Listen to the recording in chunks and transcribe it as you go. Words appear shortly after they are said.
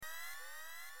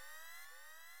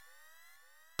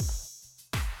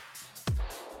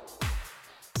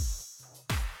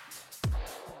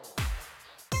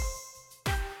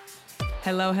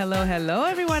Hello, hello, hello,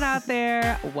 everyone out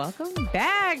there. Welcome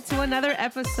back to another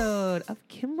episode of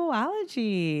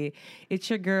Kimboology. It's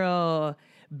your girl,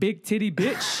 Big Titty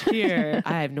Bitch here.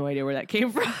 I have no idea where that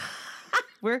came from.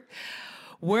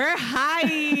 We're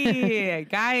high.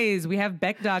 Guys, we have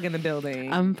Beck Dog in the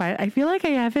building. I'm fine. I feel like I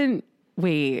haven't.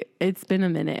 Wait, it's been a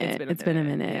minute. It's been a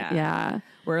minute. Yeah.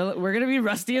 We're gonna be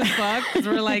rusty as fuck because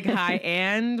we're like high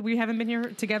and we haven't been here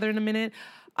together in a minute.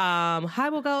 Hi,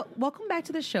 welcome back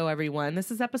to the show, everyone.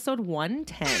 This is episode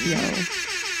 110. Yo.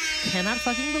 Cannot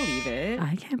fucking believe it.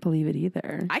 I can't believe it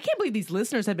either. I can't believe these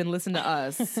listeners have been listening to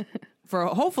us for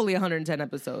hopefully 110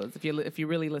 episodes. If you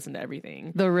really listen to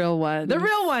everything, The real ones.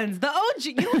 the OG.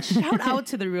 You know what? Shout out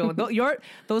to the real ones.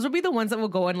 Those will be the ones that will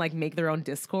go and like make their own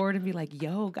Discord and be like,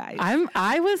 "Yo, guys."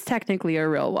 I was technically a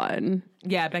real one.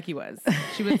 Yeah, Becky was.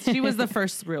 She was the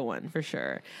first real one for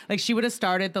sure. Like she would have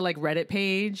started the like Reddit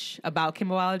page about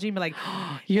Kimboology and be like,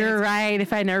 You're right.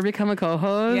 If I never become a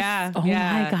co-host. yeah. Oh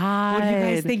yeah. my God. What do you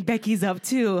guys think Becky's up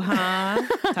to, huh?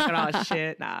 Talking all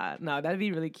shit. Nah, no, that'd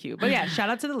be really cute. But yeah, shout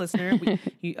out to the listener.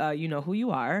 You know who you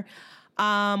are.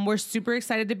 We're super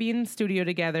excited to be in the studio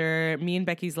together. Me and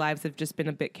Becky's lives have just been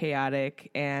a bit chaotic,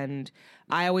 and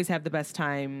I always have the best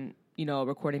time,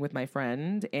 recording with my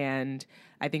friend, and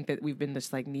I think that we've been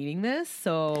just like needing this.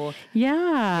 So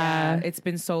Yeah. it's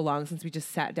been so long since we just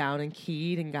sat down and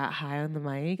keyed and got high on the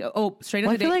mic. Oh, straight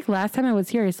Well, up I feel like last time I was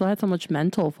here, I still had so much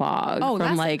mental fog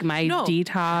from like my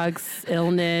detox,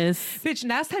 illness. Bitch,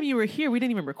 last time you were here, we didn't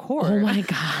even record. Oh my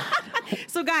God.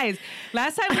 So guys,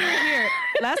 last time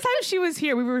she was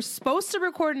here, we were supposed to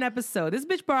record an episode. This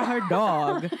bitch brought her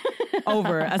dog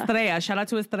over, Estrella. Shout out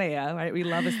to Estrella, right? We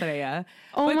love Estrella.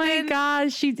 Oh But my then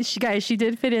gosh, she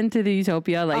did fit into the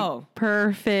Utopia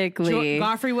perfectly.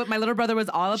 Godfrey, my little brother was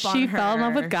all up on her. She fell in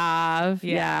love with Gav.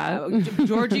 Yeah.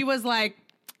 Georgie was like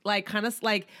kind of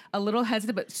like a little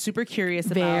hesitant, but super curious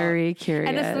Very curious.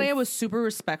 And Estrella was super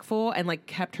respectful and like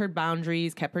kept her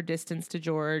boundaries, kept her distance to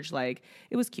George. Like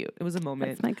it was cute. It was a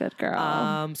moment. That's my good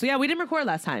girl. So yeah, we didn't record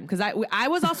last time because I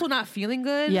was also not feeling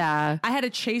good. Yeah. I had to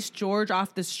chase George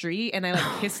off the street and I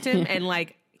like kissed him and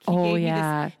like he gave me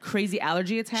this crazy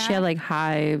allergy attack. She had like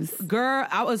hives. Girl,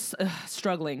 I was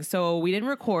struggling, so we didn't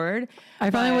record.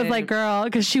 I finally was like, girl,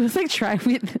 because she was like trying.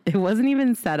 It wasn't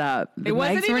even set up. The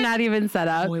mics were not even set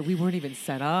up. Oh, we weren't even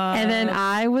set up. And then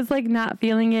I was like not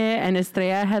feeling it, and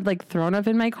Estrella had like thrown up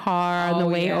in my car on the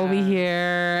way over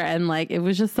here, and like it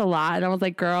was just a lot. And I was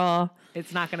like, girl,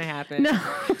 it's not gonna happen. No.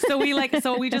 So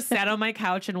we just sat on my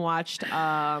couch and watched.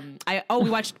 We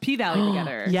watched P-Valley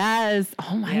together. Yes.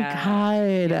 Oh my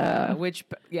God.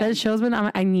 That show's been.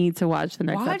 I need to watch the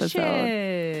next episode.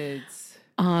 It.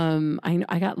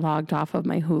 I got logged off of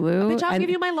my Hulu. Bitch, I'll give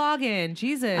you my login.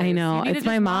 Jesus. I know. It's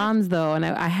my mom's though, and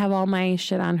I have all my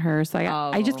shit on her. So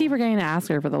I just keep forgetting to ask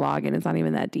her for the login. It's not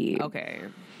even that deep. Okay.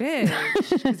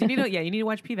 Bitch. 'Cause you need to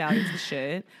watch P-Valley. It's the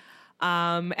shit.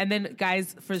 And then,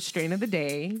 guys, for the strain of the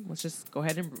day, let's just go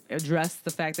ahead and address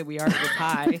the fact that we are this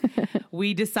high.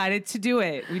 We decided to do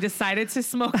it. We decided to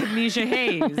smoke Amnesia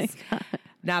Haze.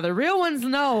 Now, the real ones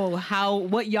know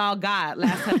what y'all got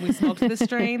last time we smoked this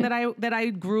strain that I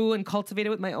grew and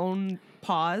cultivated with my own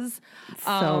paws.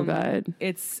 So good.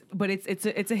 It's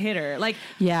a hitter. Like,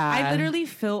 yeah, I literally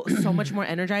feel so much more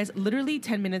energized. Literally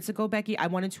 10 minutes ago, Becky, I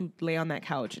wanted to lay on that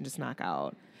couch and just knock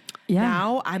out. Yeah.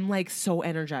 Now I'm like so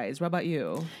energized. What about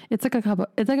you? It's like a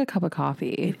cup of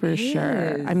coffee for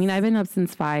sure. I mean, I've been up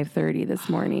since 5:30 this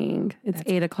morning. It's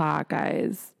 8 o'clock,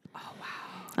 guys. Oh wow.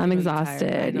 I'm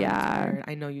exhausted.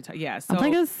 I know you tired. Yeah. So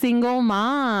I'm like a single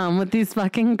mom with these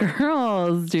fucking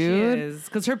girls, dude. She is.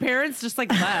 Because her parents just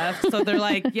like left. So they're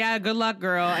like, yeah, good luck,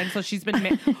 girl. And so she's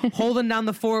been holding down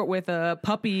the fort with a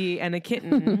puppy and a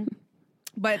kitten.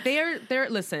 But they're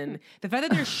listen, the fact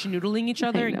that they're schnoodling each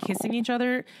other and kissing each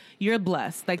other, you're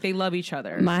blessed. Like they love each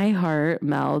other. My heart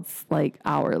melts like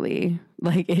hourly.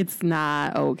 Like it's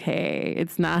not okay.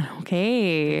 It's not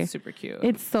okay. It's super cute.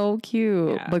 It's so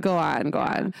cute. Yeah. But go on.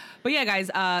 But yeah,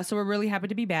 guys, so we're really happy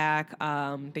to be back.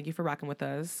 Thank you for rocking with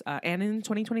us. And in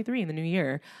 2023, in the new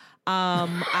year.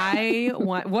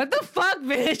 What the fuck,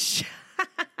 bitch?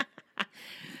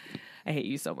 I hate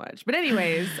you so much. But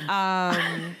anyways,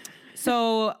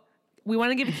 so we want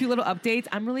to give a few little updates.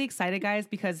 I'm really excited, guys,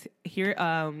 because here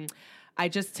I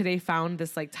just today found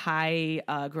this like Thai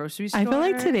grocery store. I feel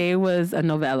like today was a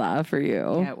novella for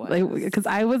you. Yeah, it was. Because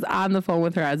I was on the phone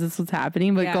with her as this was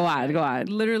happening, but go on.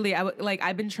 Literally,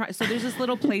 I've been trying. So there's this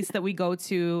little place that we go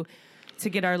to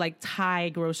get our like Thai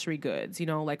grocery goods,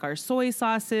 like our soy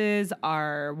sauces,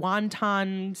 our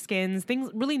wonton skins,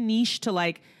 things really niche to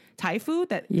Thai food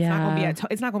that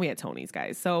it's not gonna be at Tony's,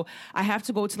 guys. So I have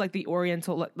to go to like the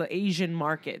Oriental, the Asian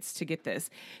markets to get this.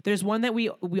 There's one that we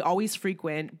always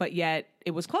frequent, but yet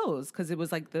it was closed because it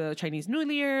was like the Chinese New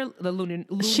Year, the lunar.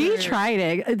 She tried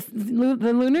it.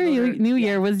 The Lunar New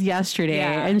Year was yesterday,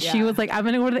 and she was like, "I'm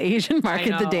gonna go to the Asian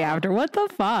market the day after." What the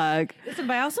fuck? Listen,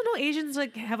 but I also know Asians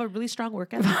like have a really strong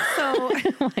work ethic, so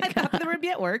I thought they would be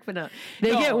at work, but no,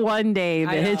 they get one day,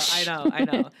 bitch. I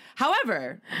know.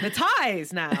 However, the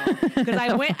Thais now, because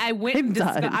I went.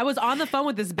 I was on the phone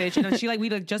with this bitch, and she like we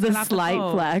like just got off the phone.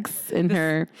 Slight flex in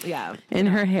her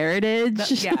heritage.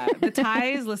 The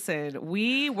Thais. Listen,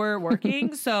 we were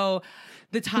working, so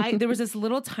the Thai. There was this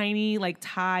little tiny like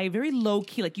Thai, very low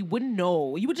key. Like you wouldn't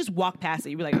know. You would just walk past it.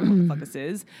 You'd be like, "What the fuck this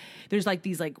is?" There's like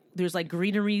these like there's like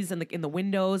greeneries in the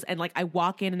windows, and like I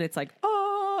walk in, and it's like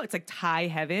it's like Thai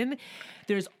heaven.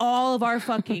 There's all of our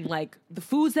fucking like the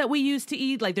foods that we used to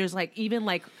eat. Like there's like even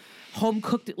like home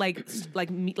cooked like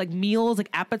meals, like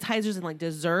appetizers and like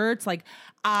desserts. Like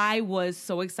I was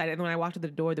so excited. And when I walked to the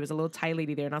door, there was a little Thai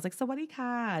lady there, and I was like, "Sawadee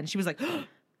ka," and she was like.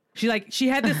 She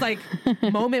had this like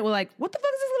moment where like, what the fuck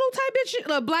is this little Thai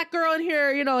bitch, a black girl in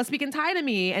here, speaking Thai to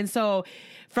me. And so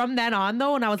from then on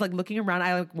though, when I was like looking around,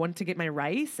 I like wanted to get my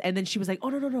rice. And then she was like, oh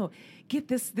no, get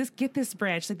this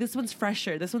branch. Like this one's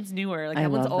fresher. This one's newer. Like that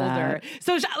one's older.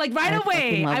 So like right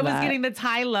away, I was getting the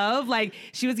Thai love. Like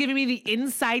she was giving me the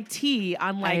inside tea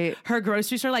on like her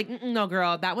grocery store. Like, no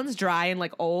girl, that one's dry and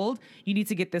like old. You need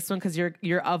to get this one because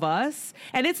you're of us.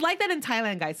 And it's like that in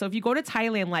Thailand, guys. So if you go to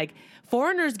Thailand, like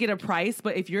foreigners get a price,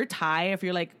 but if you're Thai, if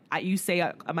you're like, you say,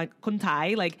 I'm like, kun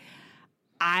Thai, like,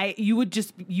 you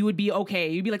would be okay.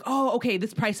 You'd be like, oh, okay,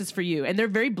 this price is for you. And they're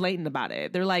very blatant about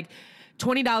it. They're like,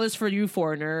 $20 for you,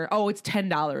 foreigner. Oh, it's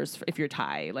 $10 if you're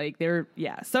Thai. Like,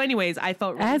 So anyways, I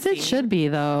felt really as it should be,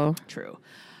 though.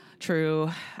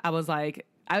 True. I was like,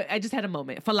 I just had a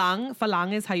moment.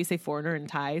 Falang is how you say foreigner in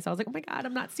Thai. So I was like, oh my God,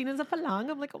 I'm not seen as a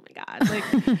falang. I'm like, oh my God. Like,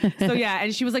 so yeah.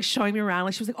 And she was like showing me around.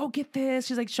 Like she was like, oh, get this.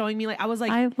 She's like showing me. Like I was like,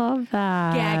 I love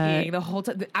that. Gagging the whole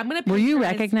time. Were you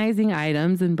recognizing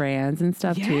items and brands and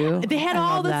stuff too? They had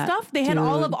all the stuff. They had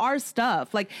all of our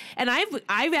stuff. Like, and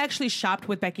I've actually shopped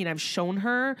with Becky, and I've shown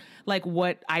her like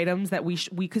what items that we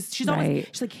because she's always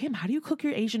she's like, Kim, how do you cook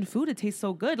your Asian food? It tastes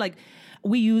so good. Like.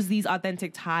 We use these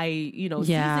authentic Thai, seasonings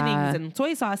and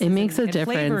soy sauces. It makes a difference,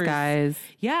 flavors. Guys.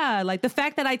 Yeah, like the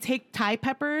fact that I take Thai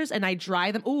peppers and I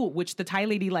dry them. Ooh, which the Thai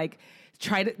lady like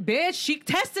tried it. Bitch, she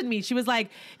tested me. She was like,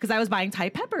 because I was buying Thai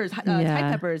peppers, Thai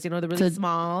peppers. The really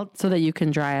small, so that you can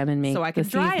dry them and make. So I can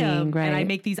dry them, right? And I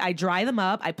make these. I dry them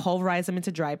up. I pulverize them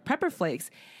into dry pepper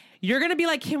flakes. You're going to be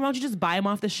like, Kim, why don't you just buy them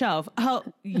off the shelf? Oh,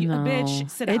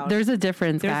 bitch, sit down. There's a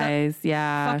difference, guys.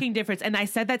 Fucking difference. And I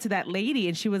said that to that lady,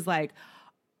 and she was like,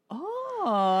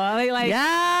 oh, like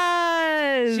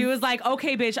yes. She was like,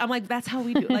 okay, bitch. I'm like, that's how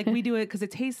we do it. Like, we do it because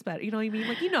it tastes better. You know what I mean?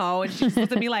 Like, and she just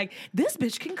looked at me like, this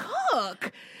bitch can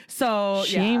cook. So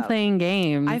she ain't playing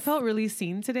games. I felt really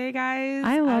seen today, guys.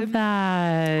 I love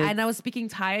that. And I was speaking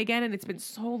Thai again, and it's been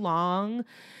so long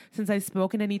since I've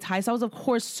spoken any Thai. So I was, of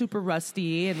course, super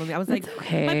rusty. And I was like,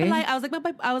 I was like,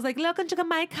 like I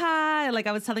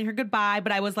was telling her goodbye,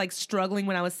 but I was like struggling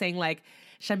when I was saying like,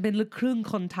 ฉันเป็นลูกครึ่ง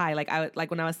คนไทย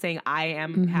like when I was saying I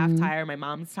am half Thai or my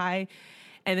mom's Thai.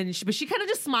 And then she kind of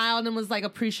just smiled and was like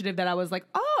appreciative that I was like,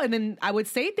 oh, and then I would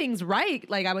say things right.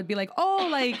 Like I would be like, oh,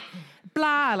 like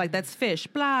blah, like that's fish,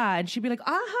 blah. And she'd be like,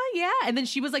 yeah. And then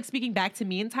she was like speaking back to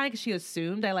me in Thai because she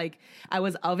assumed I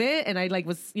was of it and I like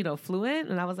was, fluent.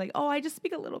 And I was like, oh, I just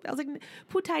speak a little bit. I was like,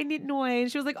 putai nit noi.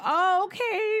 And she was like, oh,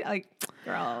 okay. Like,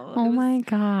 girl. Oh my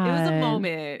God. It was a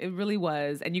moment. It really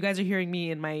was. And you guys are hearing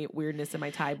me in my weirdness and my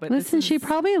Thai. But listen, she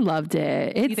probably loved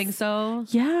it. You think so?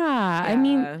 Yeah. I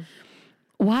mean,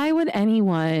 why would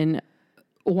anyone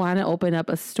want to open up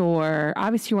a store?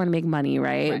 Obviously, you want to make money,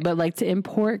 right? But like to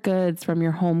import goods from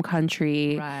your home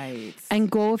country, right? And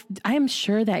go. I am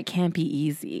sure that can't be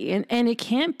easy, and it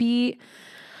can't be.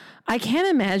 I can't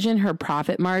imagine her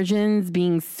profit margins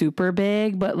being super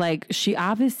big, but like she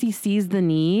obviously sees the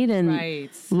need and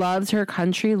loves her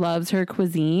country, loves her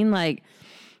cuisine. Like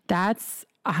that's.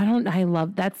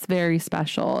 That's very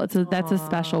special. That's a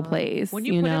special place. When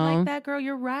you put it like that, girl,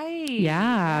 you're right.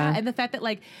 Yeah. And the fact that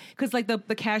because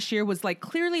the cashier was like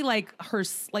clearly like her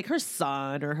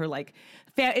son or her like,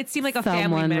 it seemed like a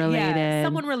family member. Yeah,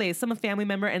 someone related, some family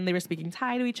member, and they were speaking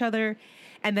Thai to each other.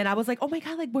 And then I was like, oh my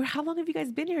God, like how long have you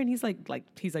guys been here? And he's like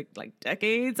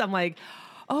decades. I'm like,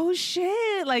 oh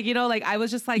shit. Like, I was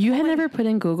just like, you had never put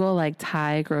in Google like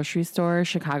Thai grocery store,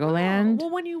 Chicagoland. Well,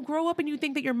 when you grow up and you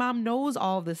think that your mom knows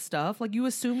all this stuff, like you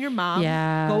assume your mom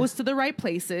goes to the right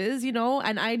places,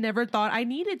 and I never thought I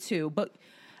needed to, but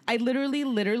I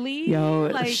literally, Yo,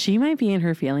 like, she might be in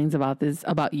her feelings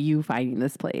about you finding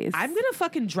this place. I'm gonna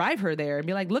fucking drive her there and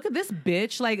be like, look at this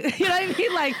bitch. Like, you know what I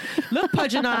mean? Like, look,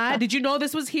 Pajana, did you know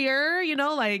this was here? You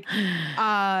know, like,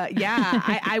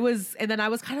 yeah, I was, and then I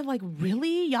was kind of like,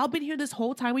 really? Y'all been here this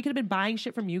whole time? We could have been buying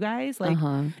shit from you guys? Like,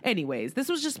 anyways, this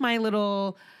was just my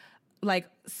little, like,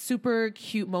 super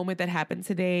cute moment that happened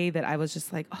today that I was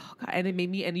just like, oh God. And it made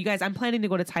me, and you guys, I'm planning to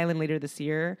go to Thailand later this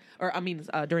year, or I mean,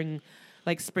 during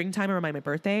like springtime around my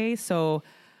birthday. So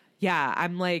yeah,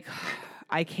 I'm like,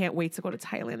 I can't wait to go to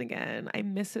Thailand again. I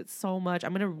miss it so much.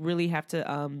 I'm going to really have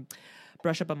to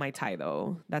brush up on my Thai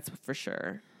though. That's for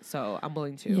sure. So I'm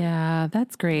willing to. Yeah,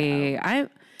 that's great. Yeah.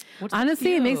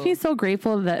 Honestly, it makes me so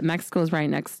grateful that Mexico's right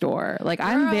next door. Like,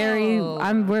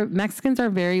 we're Mexicans are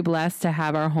very blessed to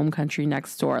have our home country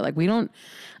next door. Like,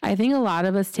 I think a lot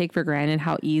of us take for granted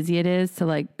how easy it is to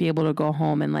like be able to go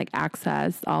home and like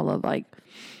access all of like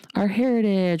our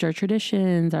heritage, our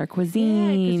traditions, our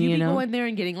cuisine. Yeah, you know, going there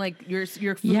and getting like your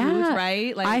foods,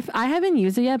 right? Like, I haven't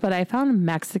used it yet, but I found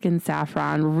Mexican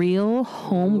saffron, real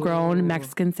homegrown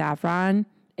Mexican saffron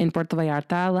in Puerto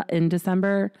Vallarta in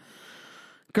December.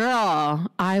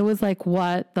 Girl, I was like,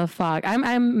 what the fuck?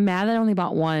 I'm mad that I only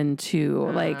bought one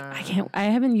too. Like, I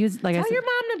haven't used, like, tell your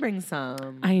mom to bring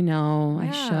some. I know.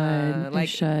 Yeah, I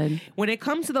should. When it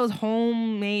comes to those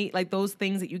homemade, like those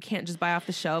things that you can't just buy off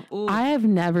the shelf. Ooh. I have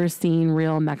never seen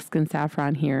real Mexican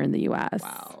saffron here in the U.S.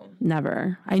 Wow.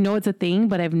 Never. I know it's a thing,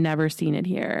 but I've never seen it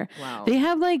here. Wow. They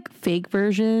have like fake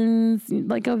versions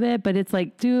like of it, but it's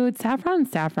like, dude, saffron's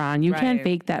saffron. You can't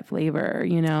fake that flavor,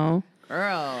 you know?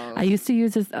 Girl. I used to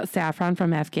use this saffron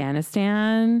from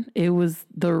Afghanistan. It was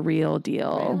the real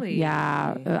deal. Really?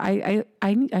 Yeah.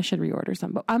 I should reorder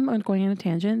some, but I'm going on a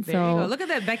tangent. There you go. Look at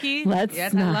that, Becky.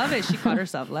 Yes, I love it. She caught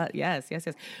herself. Yes.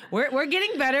 We're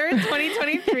getting better in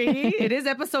 2023. It is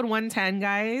episode 110,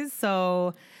 guys.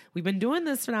 So we've been doing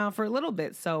this now for a little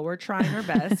bit. So we're trying our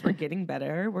best. We're getting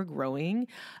better. We're growing.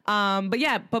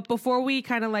 But before we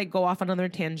kind of like go off on another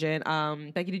tangent,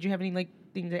 Becky, did you have any like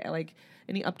things that like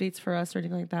any updates for us or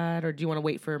anything like that? Or do you want to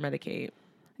wait for Medicate?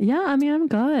 Yeah, I mean, I'm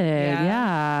good.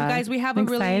 Yeah. You guys, we have I'm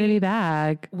excited to be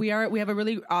back. We have a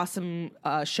really awesome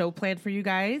show planned for you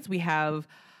guys. We have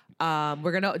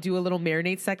we're gonna do a little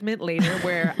marinade segment later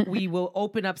where we will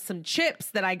open up some chips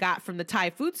that I got from the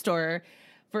Thai food store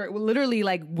for literally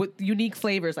like with unique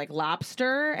flavors like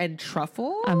lobster and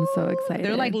truffle. I'm so excited.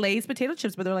 They're like Lay's potato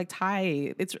chips, but they're like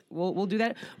Thai. We'll do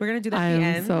that. We're gonna do that at the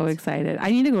end. I'm so excited. I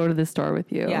need to go to the store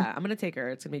with you. Yeah, I'm gonna take her.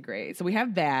 It's gonna be great. So we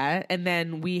have that, and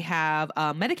then we have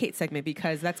a Medicate segment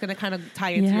because that's gonna kind of tie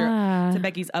into to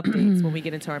Becky's updates when we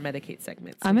get into our Medicate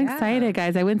segment. So I'm excited,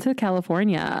 guys. I went to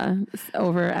California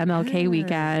over MLK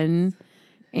weekend.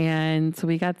 And so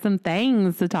we got some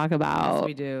things to talk about.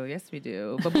 Yes, we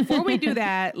do. But before we do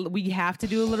that, we have to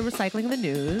do a little recycling of the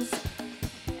news.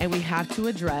 And we have to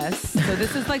address. So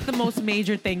this is like the most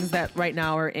major things that right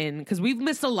now are in. Because we've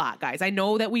missed a lot, guys. I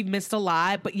know that we've missed a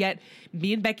lot. But yet,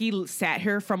 me and Becky sat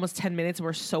here for almost 10 minutes. And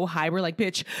we're so high. We're like,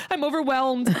 bitch, I'm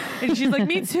overwhelmed. And she's like,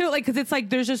 me too. Like, because it's like,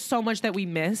 there's just so much that we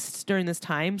missed during this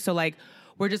time. So like,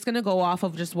 we're just going to go off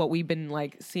of just what we've been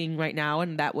like seeing right now.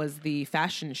 And that was the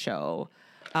fashion show.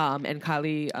 And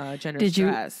Kylie Jenner's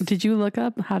dress. Did you look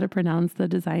up how to pronounce the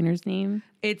designer's name?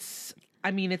 It's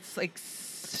like...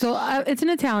 So it's an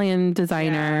Italian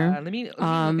designer. Yeah, let me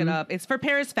look it up. It's for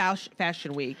Paris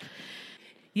Fashion Week.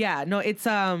 Yeah, no, it's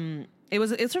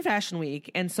for Fashion Week.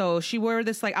 And so she wore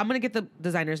this, like, I'm going to get the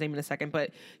designer's name in a second, but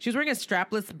she was wearing a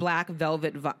strapless black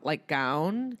velvet like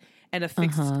gown. And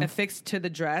affixed to the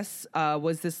dress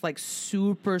was this like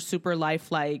super, super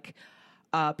lifelike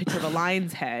picture of a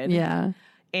lion's head. Yeah.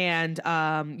 And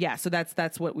so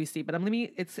that's what we see. But let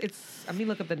me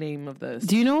look up the name of this.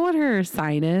 Do you know what her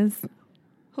sign is?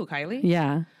 Who, Kylie?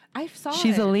 Yeah, I saw.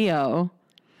 She's a Leo.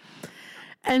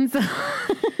 And so,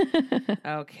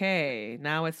 okay,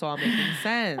 now it's all making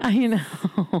sense. I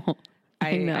know.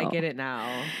 I get it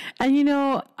now. And you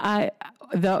know,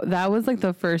 that was like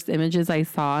the first images I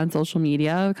saw on social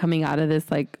media coming out of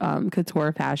this like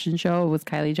couture fashion show. It was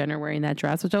Kylie Jenner wearing that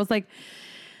dress, which I was like,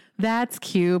 that's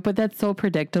cute, but that's so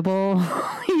predictable.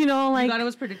 You know, like, you thought it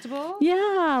was predictable?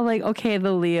 Yeah, like, okay,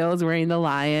 the Leo's wearing the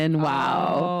lion.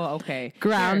 Wow. Oh, okay.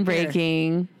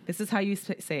 Groundbreaking. Here. This is how you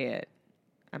say it.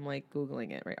 I'm like Googling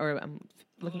it, right? Or I'm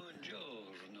looking.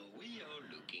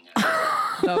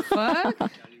 The fuck?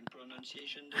 Italian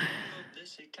pronunciation of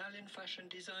this Italian fashion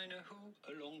designer who,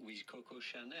 along with Coco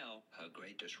Chanel, her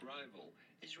greatest rival,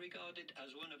 is regarded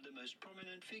as one of the most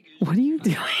prominent figures. What are you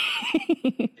doing?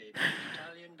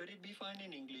 Italian, but it'd be fine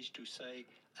in English to say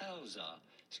Elsa,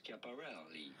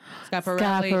 Schiaparelli.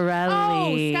 Schiaparelli. Schiaparelli.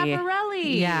 Oh,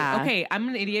 Schiaparelli. Yeah. Okay, I'm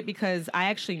an idiot because I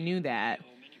actually knew that.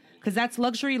 Because that's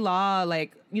luxury law,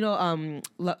 like, you know,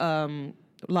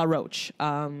 La Roche,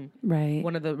 Right.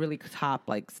 one of the really top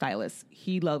like stylists.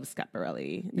 He loves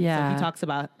Schiaparelli. And Yeah. so he talks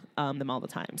about them all the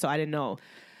time. So I didn't know.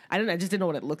 I just didn't know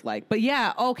what it looked like. But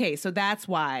yeah, okay, so that's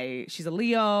why she's a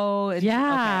Leo. And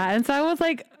Yeah. okay. And so I was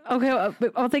like, okay, I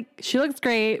was like, she looks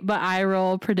great, but eye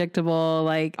roll, predictable.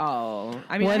 Like, Oh,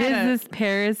 I mean, what is this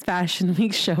Paris Fashion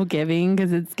Week show giving?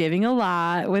 Because it's giving a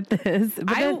lot with this. But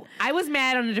then- I was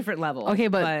mad on a different level. okay,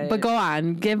 but go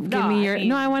on. Give No, me I your. mean,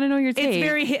 no, I want to know your take. It's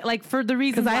very like for the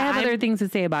reasons because I why have other things to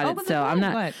say about Oh, it. but So then I'm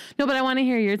not. what? No, but I want to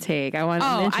hear your take. I'm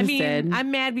I interested. mean, I'm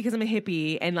mad because I'm a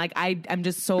hippie and like I'm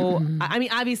just so. I mean,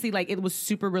 obviously, like it was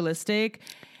super realistic,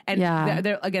 and Yeah.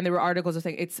 there were articles of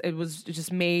saying it was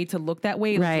just made to look that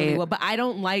way, it looks really Right. well, but I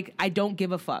don't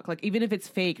give a fuck. Like even if it's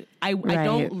fake, I Right.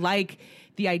 don't like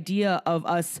the idea of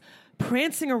us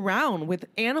prancing around with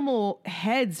animal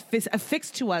heads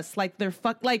affixed to us like they're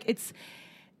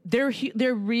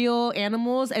real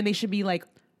animals and they should be like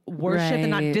worshipped and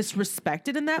not Right.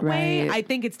 disrespected in that way. Right. I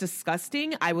think it's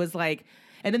disgusting. I was like,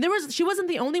 and then she wasn't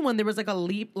the only one. There was like a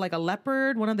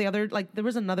leopard. One of the other, like there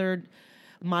was another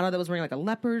model that was wearing like a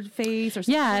leopard face or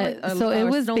something. yeah. So it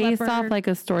was snow based off leopard. like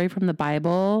a story from the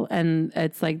Bible, and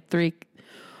it's like three.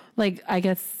 Like I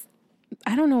guess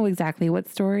I don't know exactly what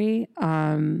story,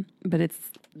 but it's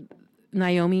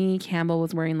Naomi Campbell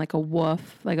was wearing like a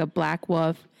wolf, like a black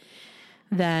wolf.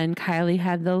 Then Kylie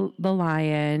had the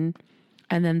lion,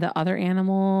 and then the other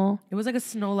animal, It was like a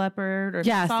snow leopard or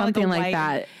yeah, saw, something a like white-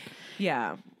 that.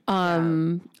 Yeah. What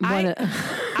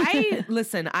I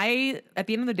listen. At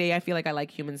the end of the day, I feel like I like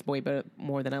humans but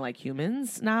more than I like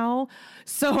humans now.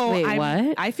 So Wait,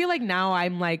 what? I feel like now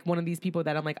I'm like one of these people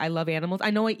that I'm like I love animals.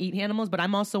 I know I eat animals, but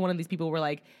I'm also one of these people where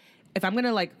like if I'm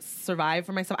gonna like survive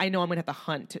for myself, I know I'm gonna have to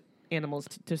hunt animals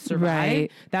to survive.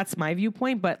 Right. That's my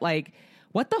viewpoint. But like,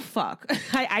 what the fuck?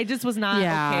 I just was not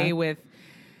Yeah. okay with.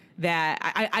 That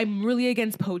I'm really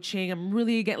against poaching. I'm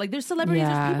really against like there's celebrities,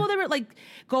 Yeah. there's people that are like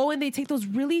go and they take those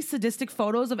really sadistic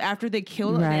photos of after they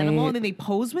kill an Right. animal and then they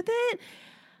pose with it.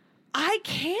 I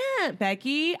can't,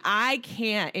 Becky. I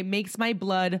can't. It makes my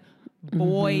blood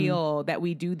boil that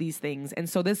we do these things. And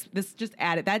so this just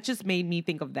added that just made me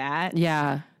think of that.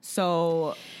 yeah.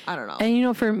 So I don't know. And you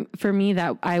know, for me,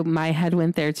 that my head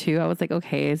went there too. I was like,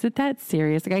 okay, is it that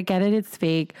serious? Like, I get it, it's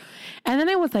fake. And then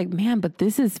I was like, man, but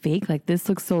this is fake. Like, this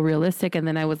looks so realistic. And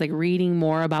then I was like reading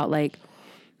more about like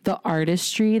the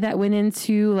artistry that went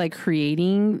into like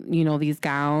creating, you know, these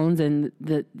gowns and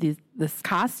this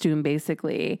costume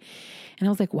basically. And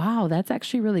I was like, wow, that's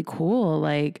actually really cool.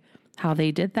 Like how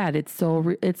they did that. It's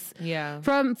so it's Yeah.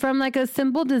 From like a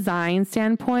simple design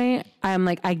standpoint, I'm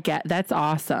like, I get that's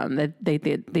awesome that they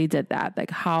did that.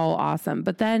 Like how awesome.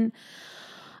 But then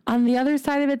on the other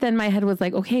side of it, then my head was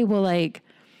like, okay, well, like,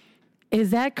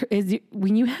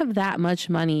 when you have that much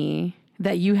money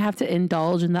that you have to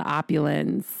indulge in the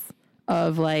opulence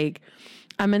of like,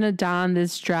 I'm gonna don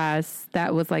this dress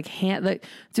that was like on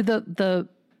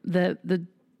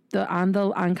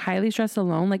Kylie's dress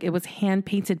alone, like it was hand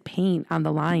painted paint on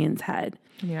the lion's head.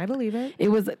 I believe it. It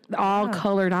was all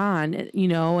colored on, you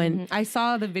know, and I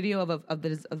saw the video of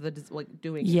the like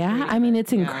doing. yeah, I mean,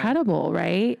 it's incredible,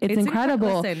 right? It's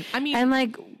incredible. Listen, I mean, and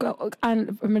like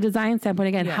from a design standpoint,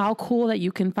 again, Yeah. how cool that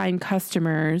you can find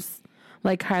customers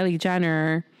like Kylie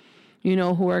Jenner, you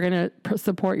know, who are going to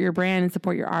support your brand and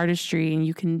support your artistry, and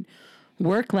you can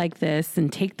work like this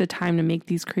and take the time to make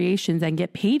these creations and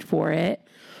get paid for it.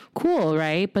 Cool,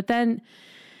 right? But then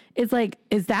it's like,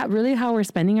 is that really how we're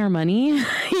spending our money?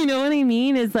 You know what I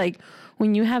mean? It's like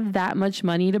when you have that much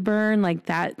money to burn, like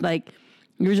that, like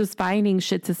you're just finding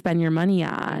shit to spend your money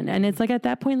on. And it's like at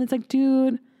that point, it's like,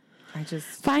 dude, I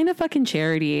just find a fucking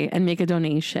charity and make a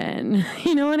donation.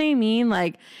 You know what I mean?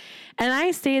 Like, and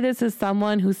I say this as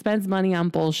someone who spends money on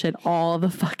bullshit all the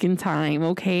fucking time.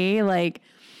 Okay. Like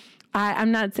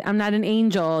I'm not an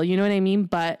angel, you know what I mean?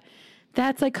 But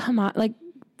that's like, come on, like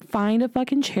find a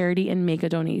fucking charity and make a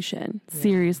donation. Yeah.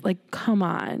 Serious. Like, come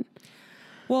on.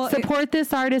 well Support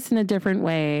this artist in a different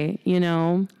way, you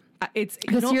know? it's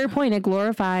Because to your point, it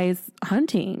glorifies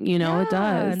hunting, you know, it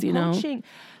does, and you know? poaching.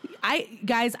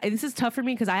 Guys, this is tough for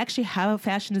me because I actually have a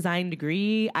fashion design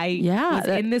degree. Was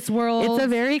in this world. It's a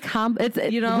very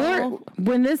you know,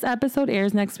 when this episode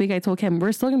airs next week, I told Kim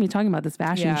we're still gonna be talking about this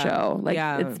fashion show. Like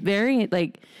it's very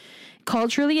like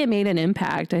culturally, it made an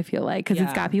impact. I feel like because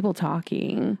it's got people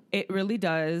talking. It really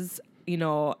does. You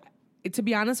know, to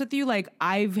be honest with you, like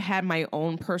I've had my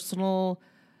own personal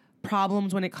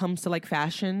problems when it comes to like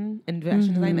fashion and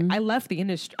fashion design. I left the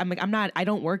industry. I'm like, I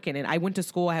don't work in it. I went to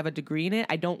school. I have a degree in it.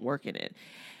 I don't work in it.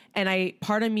 And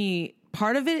part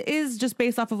of it is just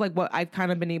based off of like what I've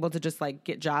kind of been able to just like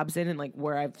get jobs in and like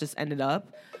where I've just ended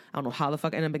up. I don't know how the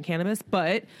fuck I ended up in cannabis,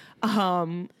 but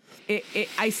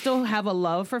I still have a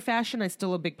love for fashion. It's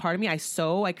still a big part of me. I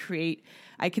sew, I create,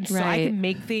 I can sew, I can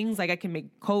make things, like I can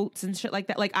make coats and shit like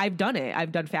that. Like I've done it.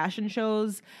 I've done fashion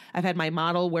shows. I've had my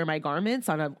model wear my garments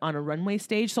on a runway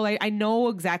stage. So I know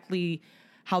exactly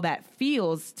how that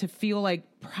feels, to feel like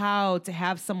proud to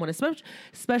have someone,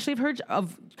 especially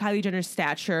of Kylie Jenner's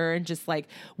stature and just like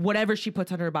whatever she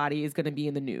puts on her body is going to be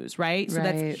in the news, right? So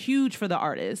that's huge for the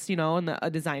artist, you know, and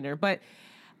a designer. But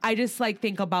I just like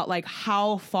think about like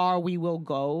how far we will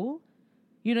go,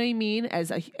 you know what I mean?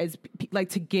 As like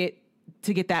to get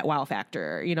that wow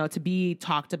factor, you know, to be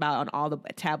talked about on all the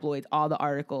tabloids, all the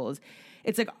articles.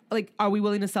 It's like, are we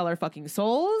willing to sell our fucking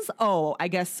souls? Oh, I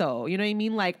guess so. You know what I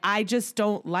mean? Like, I just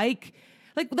don't like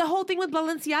the whole thing with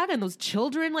Balenciaga and those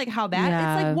children, like how that,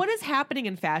 it's like, what is happening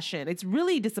in fashion? It's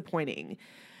really disappointing.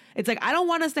 It's like, I don't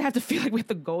want us to have to feel like we have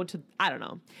to go to, I don't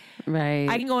know. Right.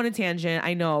 I can go on a tangent,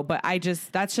 I know, but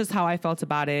that's just how I felt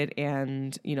about it.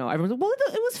 And, you know, everyone's like, well,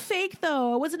 it was fake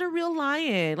though. It wasn't a real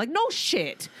lion. Like, no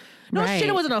shit. No shit,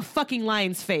 it wasn't a fucking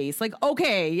lion's face. Like,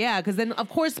 okay, yeah, because then, of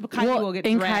course, Kylie will get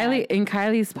dragged. In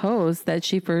Kylie's post that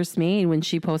she first made when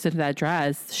she posted that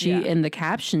dress, in the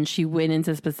caption, she went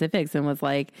into specifics and was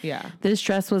like, this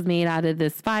dress was made out of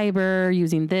this fiber,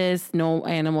 using this, no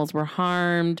animals were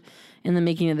harmed in the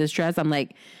making of this dress. I'm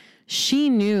like, she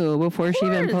knew before she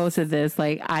even posted this,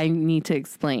 like, I need to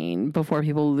explain before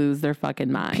people lose their fucking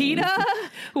mind. PETA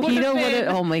would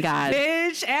have, oh my God.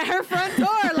 Bitch at her front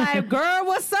door, like, girl,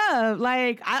 what's up?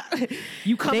 Like,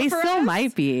 you coming for us? They still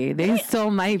might be. They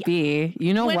still might be.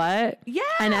 You know what? Yeah.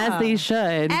 And as they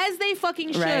should. As they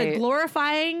fucking should. Right.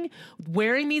 Glorifying,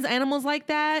 wearing these animals like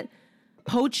that,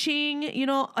 poaching, you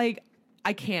know, like,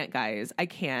 I can't, guys. I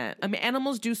can't. I mean,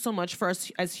 animals do so much for us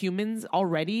as humans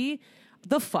already.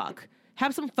 The fuck?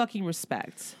 Have some fucking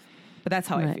respect. But that's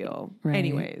how I feel. Right.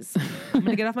 Anyways, I'm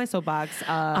going to get off my soapbox.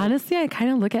 Honestly, I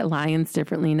kind of look at lions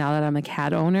differently now that I'm a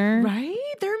cat owner. Right?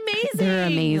 They're amazing. They're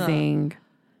amazing.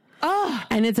 Oh.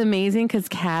 And it's amazing because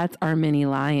cats are mini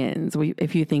lions.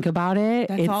 If you think about it,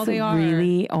 that's all they are.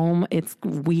 Really, it's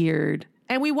weird.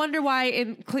 And we wonder why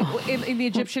in the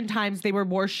Egyptian times they were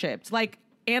worshipped. Like,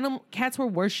 cats were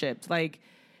worshipped. Like,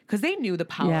 because they knew the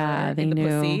power in the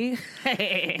pussy.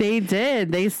 They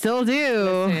did. They still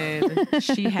do. Listen,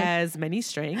 she has many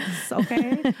strengths.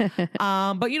 Okay.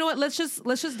 But you know what? Let's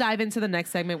just dive into the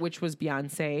next segment, which was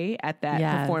Beyonce at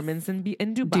that performance in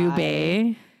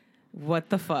Dubai. What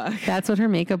the fuck? That's what her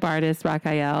makeup artist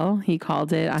Raphael, he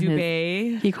called it on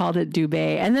he called it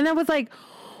Dubai. And then I was like,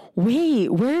 wait,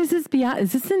 where is this Beyonce?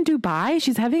 Is this in Dubai?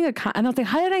 She's having and I was like,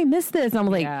 how did I miss this? And I'm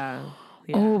like,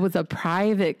 oh, it was a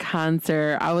private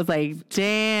concert. I was like,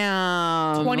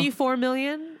 damn. 24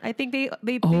 million? I think they I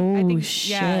think,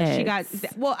 shit. Yeah, she got,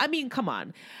 well, I mean, come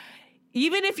on.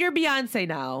 Even if you're Beyonce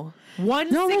now,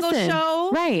 single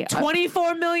show, right?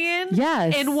 24 million,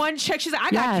 yes, in one check. She's like, I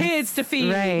got kids to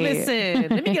feed. Right. Listen,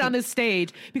 let me get on this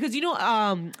stage because you know,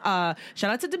 shout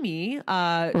out to Demi.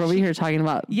 We're over here talking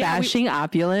about bashing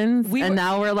opulence, and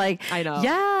now we're like, I know,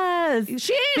 yes,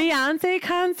 Beyonce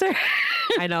concert.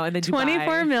 I know, and then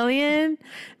 24 million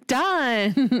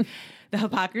done. The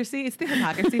hypocrisy. It's the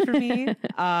hypocrisy for me.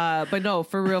 But no,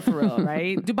 for real,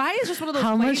 right? Dubai is just one of those places.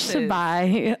 How much to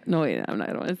buy? No, wait, I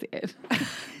don't want to say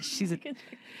it.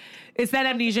 It's that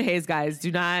Amnesia haze, guys.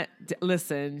 Do not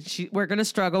listen. We're gonna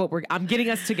struggle. I'm getting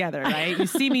us together, right? You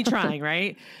see me trying,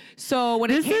 right? So when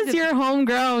this is your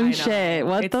homegrown shit.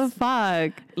 What the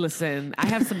fuck? Listen, I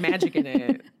have some magic in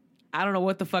it. I don't know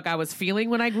what the fuck I was feeling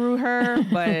when I grew her,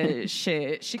 but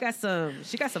shit, she got some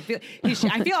feel.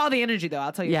 I feel all the energy though.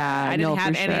 I'll tell you. Yeah, I didn't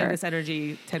have any of this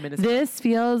energy 10 minutes ago. This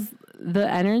feels,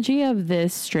 the energy of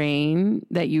this strain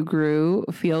that you grew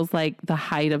feels like the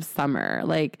height of summer.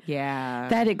 Like,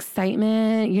 that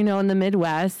excitement, you know, in the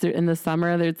Midwest in the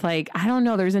summer, there's like, I don't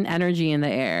know, there's an energy in the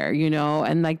air, you know,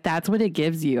 and like that's what it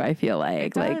gives you. I feel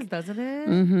like, doesn't it?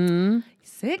 Mm-hmm.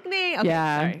 Sickening. Okay,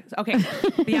 sorry. Okay,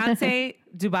 Beyonce,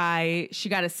 Dubai. She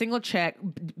got a single check.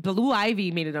 Blue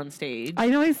Ivy made it on stage. I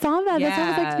know. I saw that. That's why I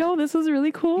was like, yo, this was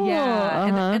really cool.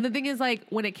 Yeah. And the thing is, like,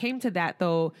 when it came to that,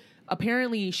 though,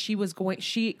 apparently she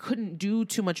couldn't do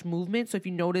too much movement. So if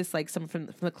you notice, like, some from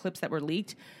the clips that were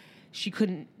leaked, she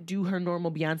couldn't do her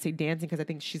normal Beyonce dancing because I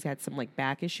think she's had some like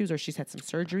back issues or she's had some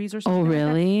surgeries or something. Oh,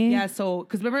 really? Like that. Yeah. So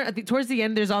because remember towards the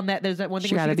end, there's that one thing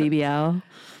she got a BBL.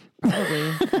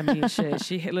 Probably. I mean,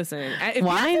 shit. Listen. If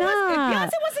Why Beyonce not?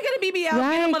 If Beyonce wasn't gonna BB out,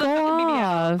 Right, be a motherfucking BB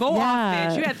out. Go yeah. off,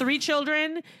 bitch. You had 3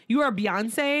 children. You are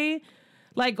Beyonce.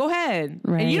 Like, go ahead.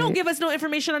 Right. And you don't give us no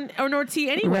information on nor tea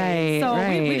anyway. Right, so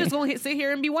we right. just gonna sit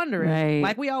here and be wondering, Right.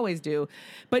 like we always do.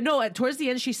 But no, towards the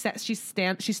end, she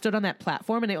stood on that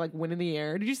platform and it like went in the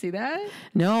air. Did you see that?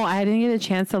 No, I didn't get a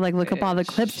chance to like look up all the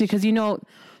clips because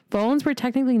phones were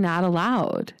technically not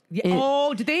allowed. Yeah.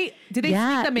 Did they sneak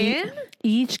them in?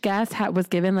 Each guest was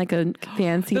given like a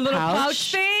fancy The little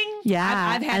pouch thing? Yeah,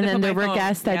 I've had and to then put there my were phone.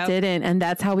 guests that Yep. didn't, and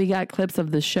that's how we got clips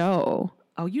of the show.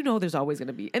 Oh, there's always going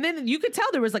to be. And then you could tell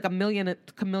there was like a million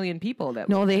people that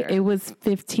No, were there. it was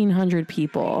 1,500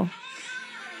 people.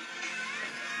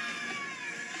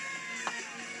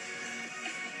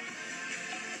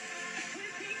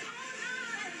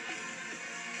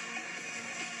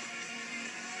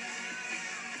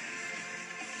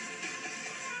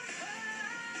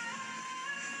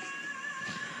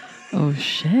 Oh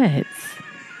shit!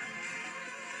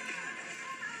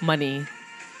 money.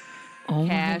 Oh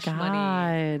Cash my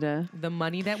money. god! The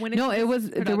money that went into No, there was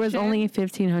production. only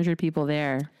 1,500 people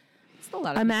there. It's a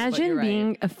lot of Imagine people, but you're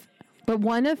being but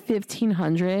one of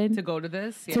 1,500 right. to go to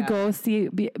this. Yeah. to go see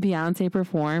Beyonce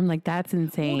perform. Like that's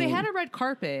insane. Well, they had a red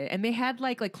carpet and they had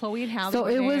like Chloe and Halle. So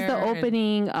were it was the there, and-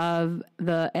 opening of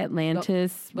the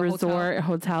Atlantis the Resort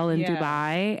hotel in Yeah.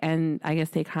 Dubai, and I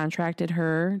guess they contracted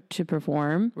her to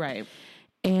perform. Right.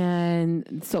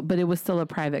 And so, but it was still a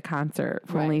private concert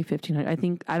for only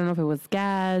 1,500. I don't know if it was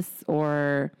guests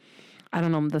or I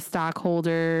don't know the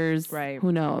stockholders. Right.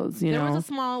 Who knows? There was a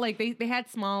small like they had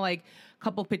small like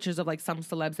couple pictures of like some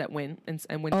celebs that went and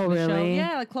went Oh, to the show. really?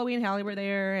 Yeah, like Chloe and Halle were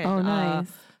there. And, Oh, nice.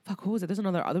 Fuck, who was it?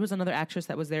 There was another actress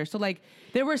that was there. So like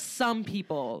there were some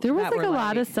people. There was that like were, a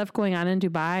lot of stuff going on in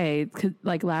Dubai,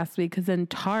 like last week, because then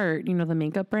Tarte, the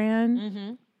makeup brand,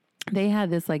 Mm-hmm. they had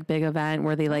this like big event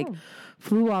where they like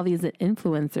flew all these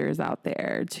influencers out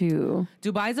there too.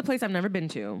 Dubai is a place I've never been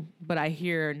to, but I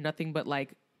hear nothing but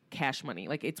like cash money.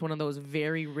 Like it's one of those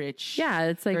very rich, Yeah,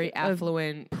 it's like very a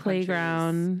affluent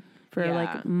playground for Yeah.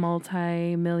 like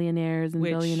multi-millionaires and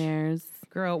Which- billionaires.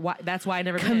 Girl, that's why I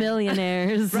never been.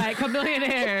 Chameleonaires. Right,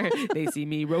 chameleonaire. They see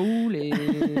me rolling.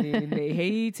 They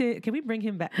hate it. Can we bring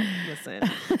him back? Listen,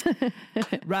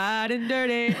 riding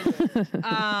dirty.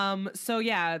 So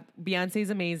yeah, Beyonce's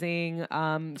amazing.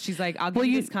 She's like, I'll give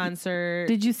you this concert.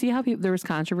 Did you see how there was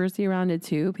controversy around it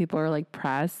too? People are like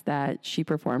pressed that she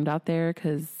performed out there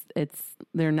because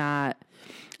they're not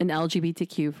an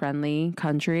LGBTQ friendly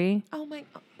country. Oh my.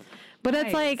 But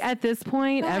it's like at this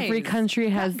point, every Guys. country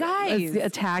has Guys. is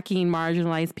attacking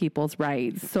marginalized people's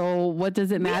rights. So what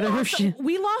does it matter if she?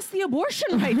 We lost the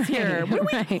abortion rights here. What do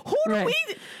we? Right, Who do right. we?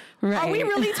 Right. Are we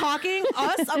really talking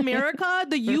us, America,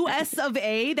 the U.S. of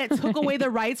A. that took away the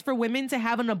rights for women to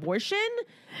have an abortion?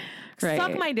 Right.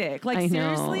 Suck my dick. Like I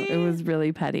know. seriously, It was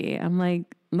really petty. I'm like,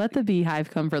 let the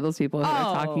beehive come for those people who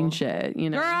are talking Oh. shit.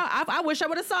 Girl, I wish I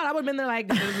would have saw it. I would have been there like,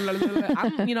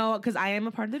 I'm, because I am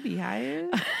a part of the beehive.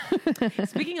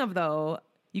 Speaking of though,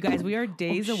 you guys, we are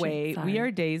days shit, away. sorry. We are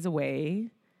days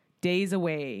away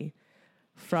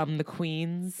from the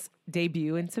Queen's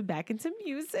debut back into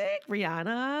music.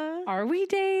 Rihanna. Are we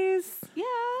days? Yeah.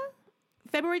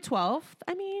 February 12th.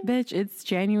 I mean, Bitch, it's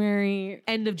January.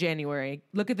 end of January.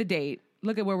 Look at the date.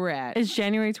 Look at where we're at. It's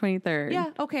January 23rd.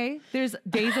 Yeah, okay. There's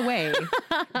days away.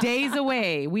 Days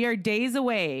away. We are days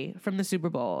away from the Super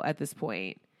Bowl at this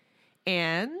point.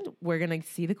 And we're going to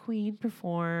see the Queen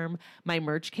perform. My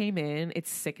merch came in.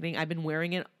 It's sickening. I've been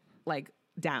wearing it like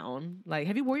down. Like,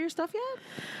 have you wore your stuff yet?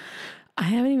 I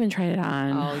haven't even tried it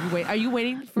on. Oh, you wait. Are you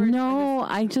waiting for No,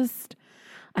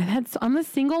 I'm a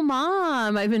single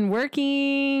mom. I've been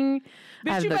working. I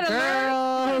Bitch, have you the better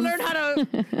girls. learn how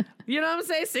to, you know what I'm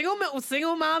saying?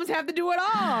 Single moms have to do it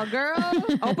all, girl.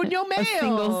 Open your mail. A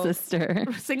single sister.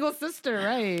 Single sister,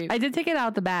 right. I did take it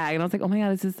out the bag and I was like, oh my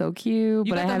God, this is so cute.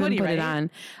 You But I got the haven't hoodie, put it right?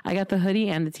 on. I got the hoodie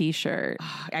and the t-shirt.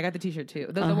 I got the t-shirt too.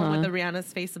 The one with the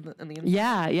Rihanna's face in the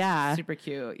inside. Yeah. Super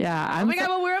cute. Yeah. Oh my God,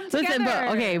 we'll wear them together. Listen,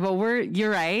 but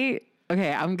you're right.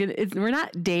 Okay, we're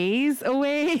not days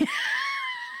away.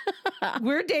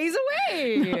 We're days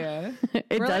away.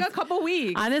 We're like a couple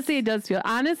weeks. Honestly, it does feel.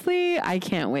 Honestly, I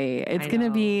can't wait. It's I gonna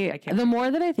know. be. I can't The more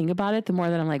that I think about it, the more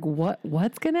that I'm like,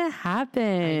 what's gonna happen?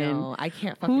 I know. I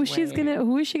can't fucking Who wait.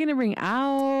 is she gonna bring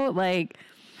out? Like,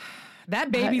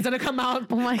 That baby's gonna come out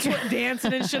Oh my God.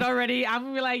 dancing and shit already. I'm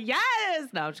gonna be like, yes.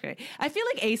 No, I'm just kidding. I feel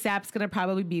like ASAP's gonna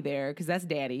probably be there because that's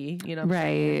daddy. You know.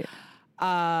 right.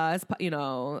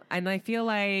 And I feel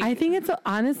like I think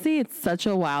honestly, it's such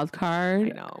a wild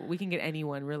card. we can get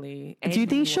anyone really. Do you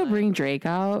think she'll Anyone. bring Drake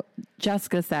out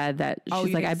Jessica said that Oh, she's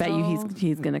you like, I think bet you so?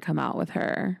 he's going to come out with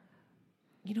her.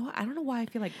 You know what? I don't know why I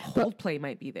feel like Coldplay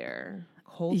might be there.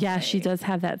 Coldplay. Yeah, she does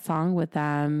have that song with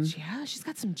them. Yeah, she's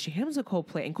got some jams with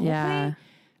Coldplay. And Coldplay, Yeah.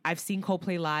 I've seen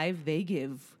Coldplay live. They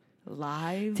give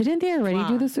live. Didn't they already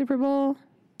do the Super Bowl?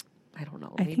 I don't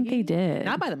know. I think they did.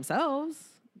 Not by themselves.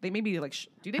 They maybe like,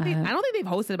 do they? I don't think they've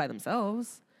hosted by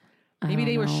themselves. Maybe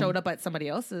they were showed up at somebody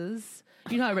else's.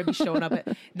 You know how everybody's showing up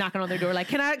at knocking on their door like,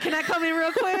 can I come in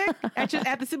real quick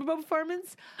at the Super Bowl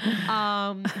performance?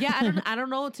 Yeah, I don't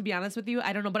know, to be honest with you.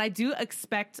 I don't know, but I do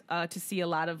expect to see a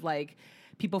lot of like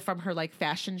people from her like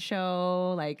fashion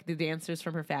show, like the dancers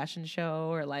from her fashion show,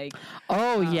 or like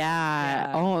Oh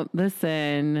yeah. Oh,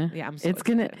 listen. Yeah, I'm so it's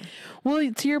gonna. excited.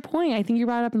 Well, to your point, I think you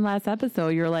brought up in the last episode.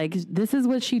 You're like, this is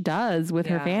what she does with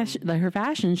her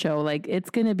fashion show. Like, it's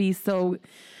gonna be so.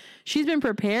 She's been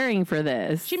preparing for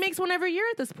this. She makes one every year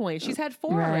at this point. She's had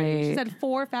 4 already. Right. She's had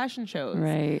 4 fashion shows.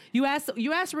 Right. You ask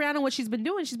Rihanna what she's been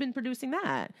doing. She's been producing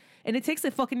that. And it takes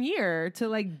a fucking year to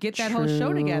like get that whole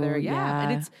show together. Yeah. Yeah.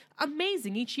 And it's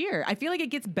amazing each year. I feel like it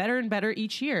gets better and better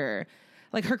each year.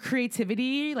 Like her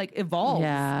creativity like evolves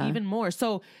even more.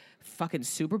 So fucking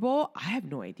Super Bowl, I have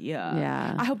no idea.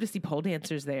 Yeah. I hope to see pole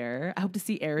dancers there. I hope to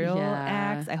see aerial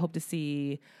acts. I hope to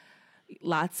see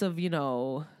lots of,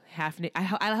 I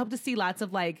hope to see lots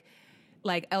of like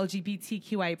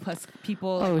LGBTQI plus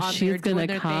people. Oh, on she's there doing gonna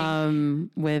their come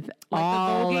with like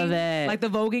all the voguing, of it. like the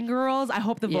voguing girls. I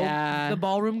hope the Yeah. the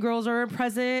ballroom girls are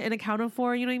present and accounted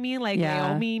for. You know what I mean? Like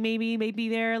Naomi maybe be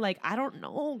there. Like I don't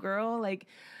know, girl. Like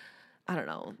I don't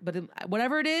know, but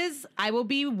whatever it is, I will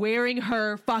be wearing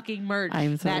her fucking merch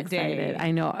I'm so that excited. day.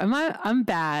 I know. I'm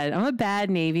bad. I'm a bad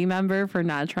Navy member for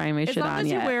not trying my As shit long on as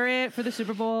yet. you wear it for the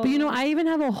Super Bowl. But I even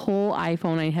have a whole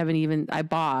iPhone I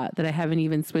bought that I haven't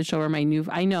even switched over my new.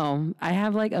 I know. I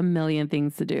have like a million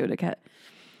things to do to get.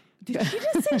 Did she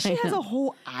just say she has a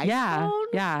whole iPhone?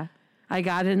 Yeah. I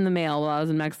got it in the mail while I was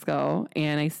in Mexico,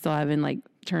 and I still haven't like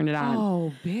turned it on.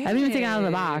 Oh, bitch. I haven't even taken it out of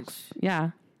the box.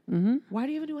 Yeah. Why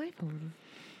do you have a new iPhone?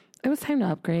 It was time to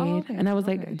upgrade. Oh, okay. And I was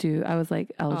like, dude, I was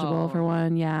like eligible for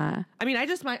one. Yeah. I mean, I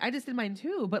just did mine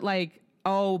too, but like,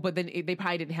 but then they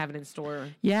probably didn't have it in store.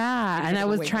 Yeah. And I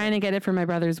was trying to get it for my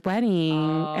brother's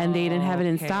wedding, and they didn't have it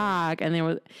in stock.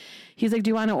 And he's like, do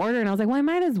you want to order? And I was like, well, I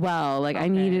might as well. Like, I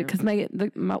need it because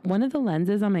one of the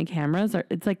lenses on my cameras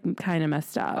it's like kind of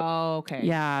messed up. Oh, okay.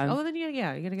 Yeah. Oh, then you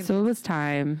gotta get So it was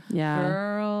time. Yeah.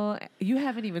 Girl, you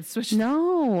haven't even switched.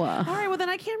 No. All right, well then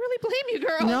I can't really blame you,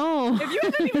 girl. No. If you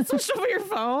haven't even switched over your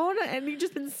phone and you've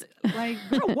just been like,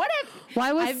 girl, what if? Well,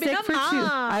 I was I've been sick a for mom.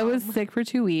 I was sick for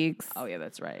 2 weeks. Oh yeah,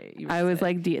 that's right. You were I was sick.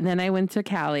 like, then I went to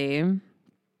Cali, and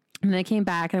then I came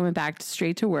back and I went back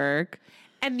straight to work.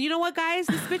 And you know what, guys?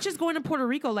 This bitch is going to Puerto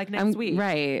Rico like next week.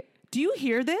 Right. Do you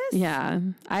hear this? Yeah.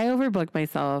 I overbooked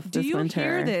myself Do this you winter.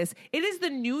 hear this? It is the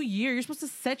new year. You're supposed to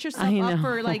set yourself I up know.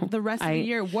 for like the rest of the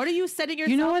year. What are you setting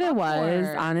yourself up for? You know what it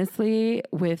was? Honestly,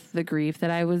 with the grief that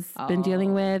I was been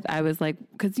dealing with, I was like,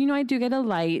 because I do get a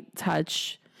light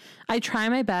touch. I try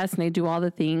my best and I do all the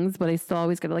things, but I still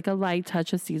always get like a light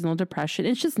touch of seasonal depression.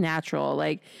 It's just natural.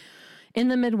 Like in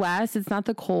the Midwest, it's not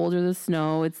the cold or the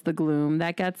snow, it's the gloom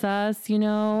that gets us,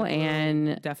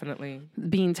 and Definitely.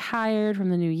 being tired from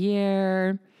the new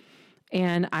year.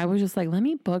 And I was just like, let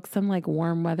me book some like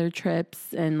warm weather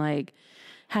trips and like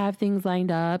have things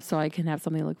lined up so I can have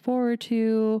something to look forward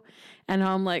to. And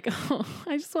I'm like, oh,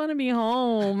 I just want to be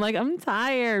home. Like, I'm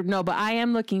tired. No, but I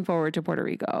am looking forward to Puerto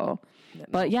Rico.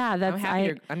 But yeah, I'm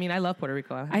happy. I love Puerto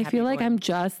Rico. I feel like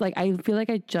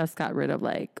I just got rid of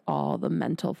like all the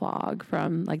mental fog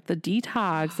from like the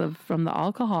detox from the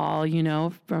alcohol,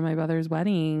 from my brother's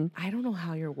wedding. I don't know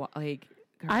how you're like.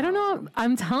 Girl. I don't know.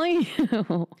 I'm telling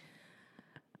you.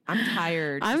 I'm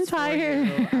tired. I'm just for tired.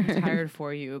 you. I'm tired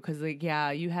for you because, like,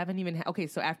 you haven't even. Okay,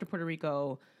 so after Puerto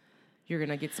Rico, you're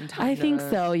gonna get some time. I think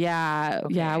so. Yeah,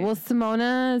 Okay. yeah. Well,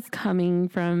 Simona is coming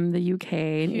from the UK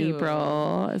in Cute.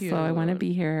 April, so I want to Cute.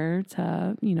 be here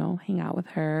to hang out with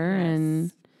her Yes.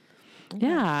 and.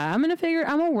 Yeah, I'm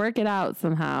gonna work it out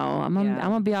somehow. I'm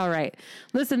gonna be all right.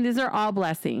 Listen, these are all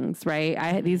blessings,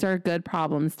 right? These are good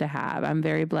problems to have. I'm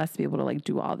very blessed to be able to like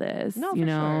do all this. No,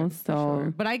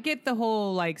 but I get the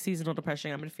whole like seasonal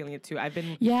depression. I've been feeling it too. I've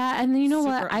been And then you know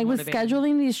what? super I was unmotivated.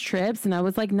 scheduling these trips, and I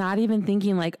was like not even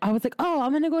thinking like I was like, oh,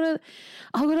 I'll go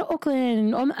to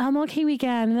Oakland on MLK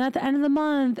weekend, and at the end of the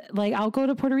month, like I'll go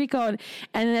to Puerto Rico,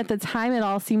 and at the time it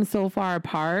all seemed so far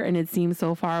apart, and it seemed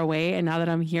so far away, and now that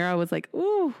I'm here, I was like,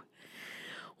 ooh,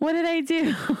 what did I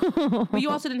do? But you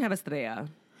also didn't have Estrella.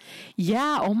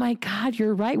 Yeah. Oh my God,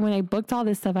 you're right. When I booked all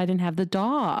this stuff, I didn't have the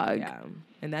dog. Yeah.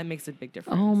 and that makes a big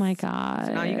difference. Oh my God.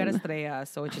 So now you got Estrella,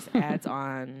 so it just adds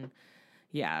on.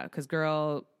 Yeah, because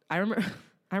girl, I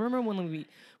remember when we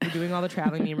were doing all the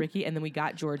traveling, me and Ricky, and then we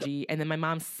got Georgie, and then my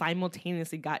mom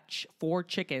simultaneously got 4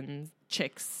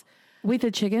 chicks. Wait,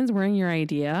 the chickens weren't your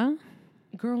idea?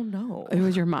 Girl, no. It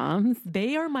was your mom's?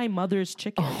 They are my mother's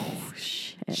chickens. Oh,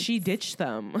 shit. She ditched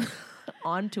them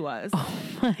onto us. Oh,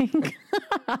 my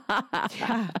God.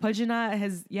 Yeah, Pajana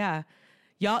has, yeah.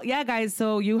 Y'all, yeah, guys,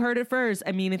 so you heard it first.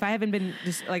 I mean, if I haven't been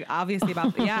just, like, obviously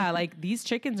about, like, these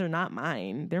chickens are not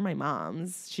mine. They're my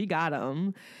mom's. She got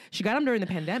them. She got them during the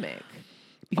pandemic.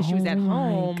 Because she was at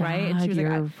home, God, right? And she was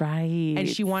you're like, right. And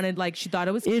she wanted, like, she thought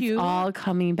it was cute. It's all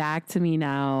coming back to me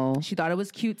now. She thought it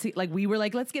was cute. Like, we were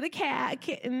like, let's get a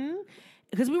kitten.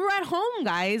 Because we were at home,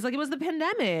 guys. Like, it was the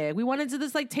pandemic. We wanted to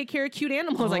just, like, take care of cute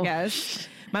animals, I guess.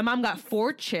 My mom got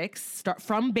 4 chicks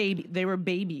from baby. They were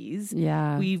babies.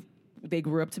 Yeah. They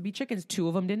grew up to be chickens. 2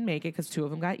 of them didn't make it because 2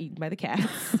 of them got eaten by the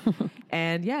cats.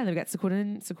 And yeah, they got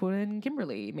Sakuna and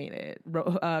Kimberly made it.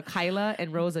 Kyla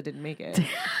and Rosa didn't make it.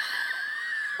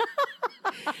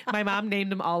 My mom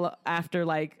named them all after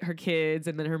like her kids,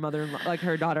 and then her mother-in-law, like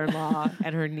her daughter-in-law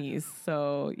and her niece.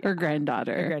 So yeah. Her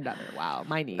granddaughter. Wow,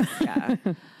 my niece. Yeah.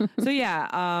 So yeah,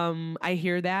 I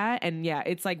hear that, and yeah,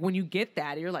 it's like when you get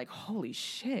that, you're like, holy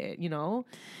shit, you know.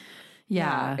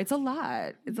 Yeah. It's a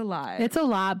lot. It's a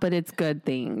lot, but it's good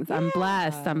things. Yeah. I'm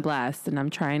blessed, and I'm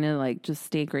trying to like just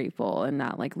stay grateful and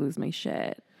not like lose my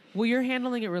shit. Well, you're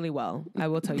handling it really well. I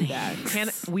will tell you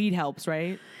that. Weed helps,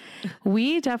 right?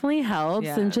 Weed definitely helps,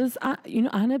 Yeah. and just you know,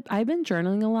 I've been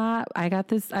journaling a lot. I got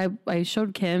this. I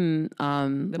showed Kim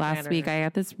last planner. week. I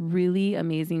got this really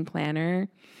amazing planner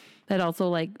that also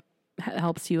like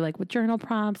helps you like with journal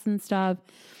prompts and stuff.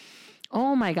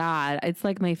 Oh my God, it's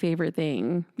like my favorite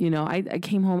thing. You know, I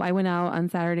came home. I went out on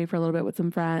Saturday for a little bit with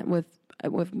some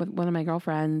with one of my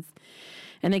girlfriends.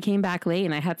 And I came back late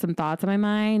and I had some thoughts in my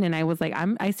mind, and I was like,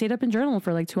 I stayed up and journaled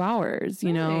for like 2 hours,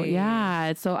 you know? Really?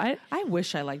 Yeah. So I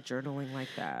wish I liked journaling like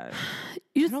that.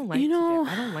 I don't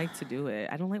like to do it.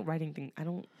 I don't like writing things. I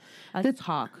like to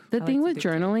talk. The thing with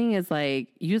journaling is like,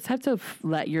 you just have to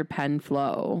let your pen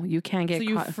flow. You can't get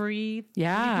caught. Free.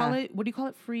 Yeah. What do you call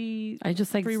it? Free. I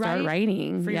just like free start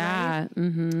writing. Free yeah. write?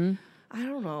 Mm-hmm. I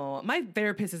don't know. My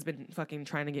therapist has been fucking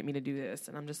trying to get me to do this,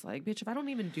 and I'm just like, bitch, if I don't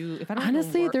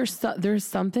Honestly, even work, there's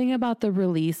something about the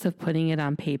release of putting it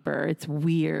on paper. It's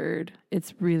weird.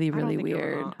 It's really, really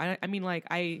weird. I mean, like,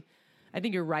 I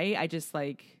think you're right. I just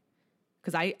like,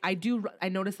 because I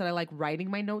notice that I like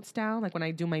writing my notes down. Like when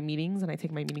I do my meetings and I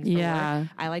take my meetings for work,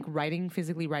 I like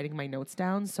physically writing my notes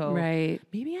down. So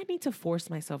maybe I need to force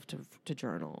myself to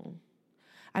journal.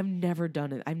 I've never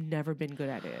done it. I've never been good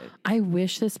at it. I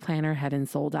wish this planner hadn't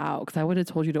sold out, because I would have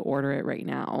told you to order it right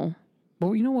now.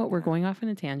 But you know what? We're going off in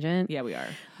a tangent. Yeah, we are.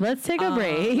 Let's take a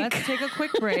break. Let's take a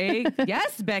quick break.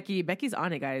 Yes, Becky. Becky's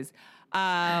on it, guys.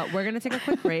 We're going to take a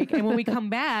quick break. And when we come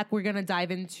back, we're going to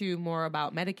dive into more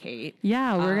about Medicate.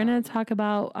 Yeah, we're going to talk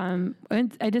about,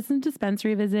 I did some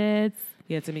dispensary visits.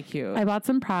 Yeah, it's going to be cute. I bought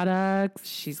some products.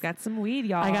 She's got some weed,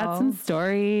 y'all. I got some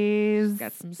stories.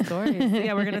 So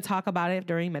yeah, we're going to talk about it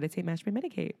during Meditate, Masturbate,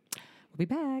 Medicate. We'll be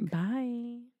back.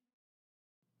 Bye.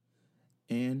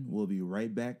 And we'll be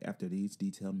right back after these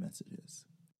detailed messages.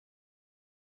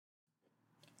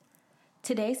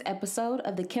 Today's episode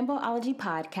of the Kimboology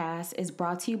podcast is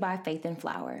brought to you by Faith and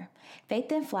Flower.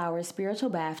 Faith and Flower's spiritual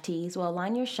bath teas will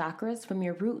align your chakras from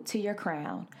your root to your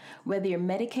crown. Whether you're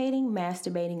medicating,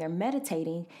 masturbating, or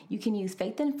meditating, you can use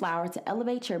Faith and Flower to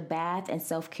elevate your bath and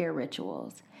self-care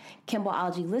rituals.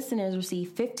 Kimboology listeners receive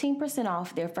 15%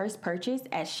 off their first purchase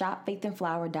at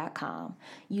shopfaithandflower.com.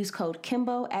 Use code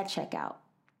Kimbo at checkout.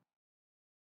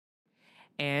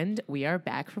 And we are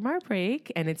back from our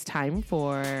break, and it's time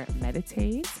for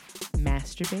Meditate,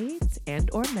 Masturbate,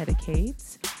 and or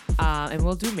Medicate. And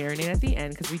we'll do Marinate at the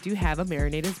end, because we do have a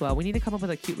Marinate as well. We need to come up with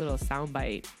a cute little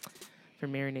soundbite for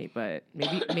Marinate, but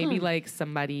maybe like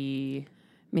somebody...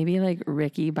 Maybe like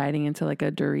Ricky biting into like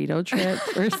a Dorito chip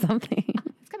or something.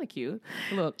 It's kind of cute.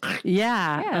 Look.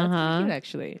 Yeah. That's cute,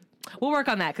 actually. We'll work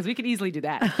on that, because we could easily do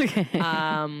that. Okay.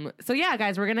 So yeah,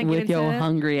 guys, we're going to get with into... your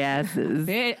hungry asses.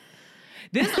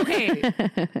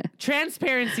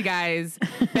 Transparency, guys.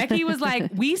 Becky was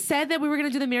like, we said that we were going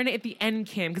to do the marinade at the end,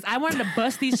 Kim, because I wanted to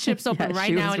bust these chips open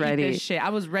right now and eat this shit. I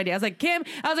was ready. I was like, Becky,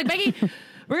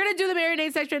 we're going to do the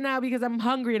marinade section now because I'm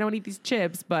hungry and I want to eat these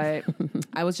chips. But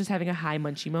I was just having a high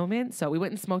munchie moment. So we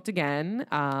went and smoked again.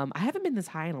 I haven't been this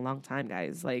high in a long time,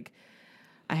 guys. Like,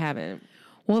 I haven't.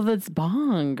 Well, that's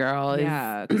bong, girl.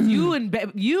 Yeah. Because you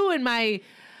and my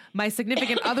my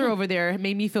significant other over there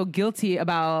made me feel guilty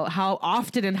about how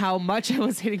often and how much I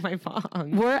was hitting my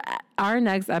bong. Our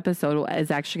next episode is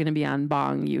actually going to be on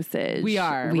bong usage. We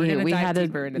are. We're going to dive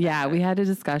deeper into that. Yeah, we had a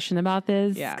discussion about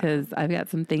this Yeah. because I've got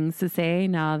some things to say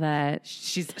now that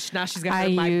She's got her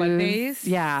my butt face.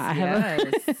 Yeah, I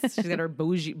have. She's got her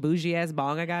bougie ass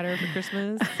bong I got her for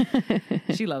Christmas.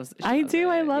 She loves it. I do.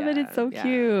 I love it. It's so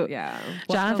cute. Yeah.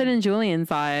 Jonathan and Julian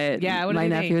saw it. Yeah, what did my they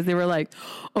nephews. think? They were like,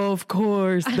 "Of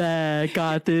course, Beck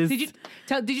got this." Did you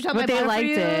tell But they liked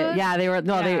it. Yeah, they were.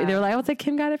 No, Yeah. they were like, "I was like,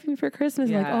 Kim got it for me for Christmas."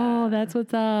 Like, Yeah. oh, that's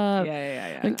what's up.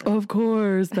 Yeah. Like, of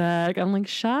course, Beck. I'm like,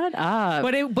 shut up.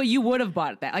 But you would have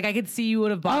bought that. Like I could see you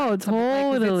would have bought. Oh, something like,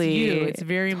 'cause totally. It's you. It's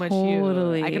very much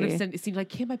Totally. you. I could have said. It seemed like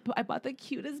Kim. I bought the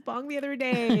cutest bong the other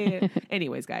day.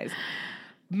 Anyways, guys.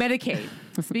 Medicaid.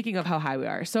 Speaking of how high we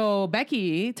are, so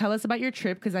Becky, tell us about your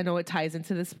trip because I know it ties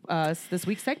into this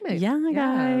week's segment. Yeah,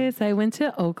 guys. I went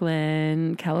to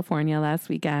Oakland, California last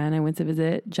weekend. I went to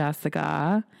visit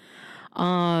Jessica.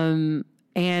 And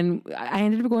I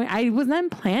ended up going, I was not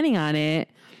planning on it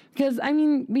because, I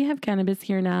mean, we have cannabis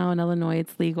here now in Illinois.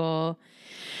 It's legal.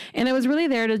 And I was really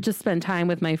there to just spend time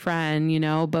with my friend, you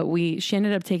know, but she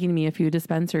ended up taking me a few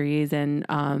dispensaries and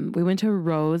we went to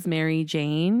Rosemary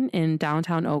Jane in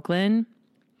downtown Oakland.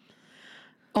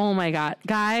 Oh my God.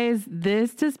 Guys,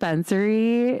 this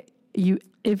dispensary,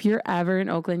 if you're ever in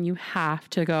Oakland, you have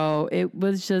to go. It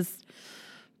was just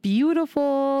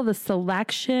beautiful. The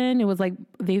selection, it was like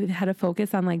they had a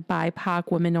focus on like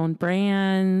BIPOC women-owned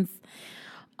brands,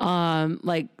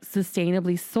 like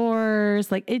sustainably sourced.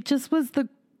 Like it just was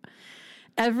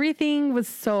everything was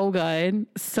so good.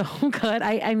 So good.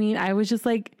 I mean, I was just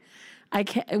like,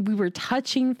 we were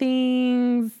touching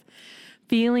things,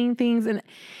 feeling things, and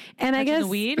I guess the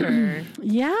weed or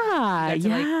yeah, you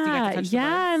got to touch the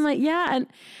buds?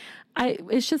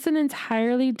 It's just an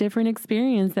entirely different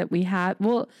experience that we had.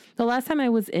 Well, the last time I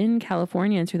was in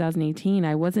California in 2018,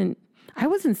 I wasn't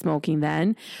smoking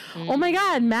then. Oh my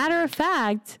God. Matter of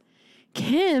fact,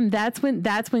 Kim, that's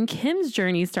when Kim's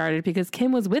journey started because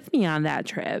Kim was with me on that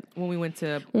trip. When we went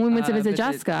to visit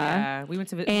Jessica. Yeah, we went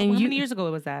to visit. And how many years ago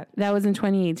was that? That was in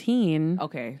 2018.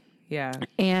 Okay. Yeah.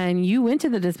 And you went to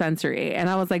the dispensary and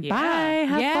I was like, bye,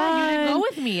 have fun. You didn't go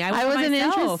with me. I wasn't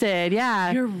myself. interested.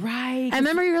 Yeah. You're right. I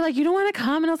remember you were like, you don't want to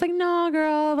come? And I was like, no,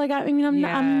 girl. Like, I mean,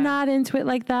 I'm not into it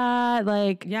like that.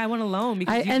 Like, yeah, I went alone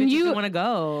because you didn't want to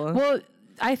go. Well,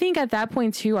 I think at that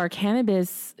point too, our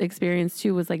cannabis experience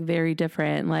too was like very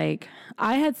different. Like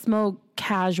I had smoked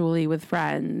casually with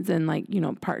friends and like, you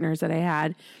know, partners that I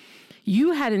had.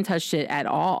 You hadn't touched it at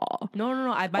all. No.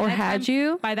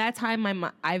 You? By that time,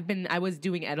 I was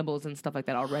doing edibles and stuff like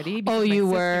that already. Oh, you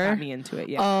were? Got me into it.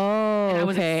 Yeah. Oh, and I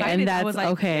was okay. excited. And that's I was like,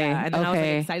 okay. Yeah, and then okay. I was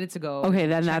like excited to go. Okay,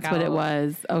 then check that's what it out.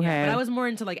 was. Okay. Yeah, but I was more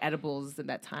into like edibles at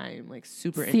that time, like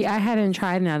super. See, into I hadn't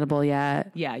tried an edible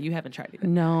yet. Yeah, you haven't tried it.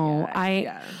 No,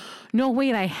 Yeah, No,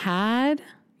 wait, I had.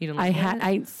 You didn't like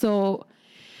it? So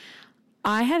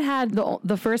I had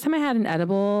the first time I had an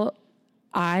edible.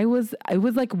 It was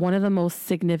like one of the most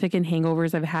significant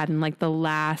hangovers I've had in like the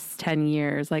last 10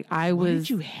 years. Like What did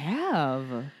you have?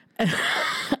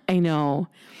 I know.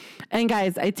 And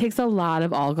guys, it takes a lot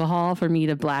of alcohol for me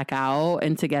to black out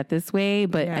and to get this way.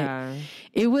 But Yeah.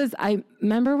 I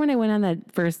remember when I went on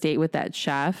that first date with that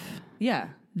chef, Yeah.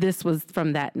 this was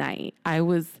from that night.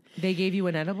 They gave you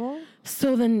an edible?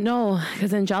 So then no,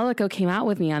 because Angelica came out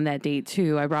with me on that date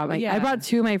too. I brought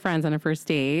two of my friends on a first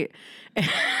date.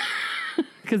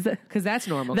 Because that's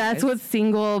normal. That's guys. what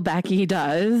single Becky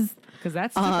does. Because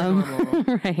that's super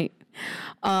normal. Right.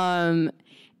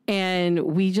 And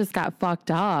we just got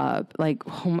fucked up. Like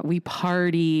we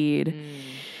partied.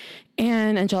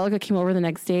 And Angelica came over the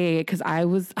next day because I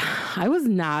was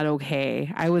not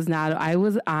okay. I was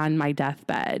on my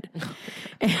deathbed.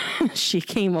 And she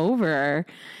came over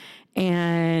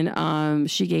and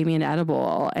she gave me an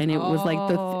edible and it was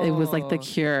like the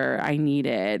cure I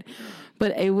needed.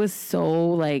 But it was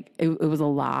so like it was a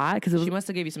lot because She must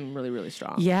have gave you something really, really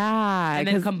strong. yeah, And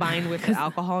then combined with the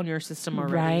alcohol in your system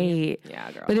already. right.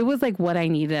 Yeah, girl. But it was like what I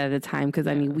needed at the time because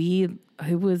I mean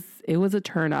it was a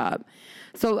turn up.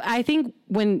 So I think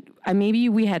when maybe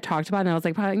we had talked about it, and I was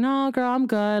like, probably, no, girl, I'm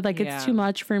good. Like Yeah. it's too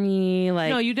much for me. Like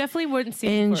No, you definitely wouldn't see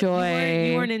enjoy.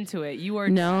 You weren't into it. You were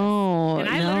no, And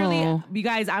I no. literally, you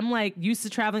guys, I'm like used to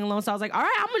traveling alone, so I was like, all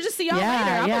right, I'm gonna just see y'all later.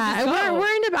 I'm yeah. gonna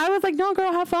just go. I was like, no,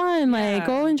 girl, have fun. Like, Yeah.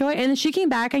 go enjoy. And then she came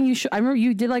back, and I remember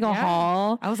you did like a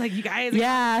haul. I was like, you guys,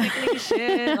 Yeah. picnic and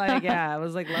shit. Like, yeah, I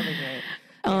was like loving it.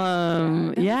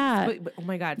 Yeah. But oh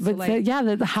my God. So But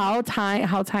like, how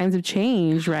times have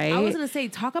changed, right? I was gonna say,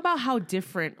 talk about how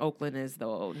different Oakland is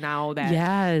though. Now that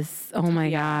Yes. Oh my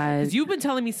God. because you've been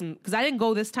telling me some. Because I didn't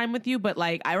go this time with you, but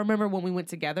like I remember when we went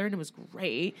together and it was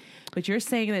great. But you're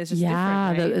saying that it's just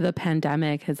different, right? the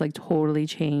pandemic has like totally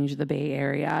changed the Bay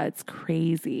Area. It's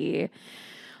crazy.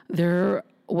 There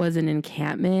was an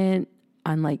encampment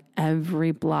on like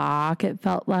every block. It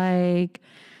felt like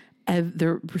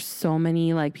there were so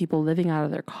many like people living out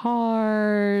of their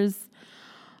cars.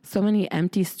 So many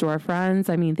empty storefronts.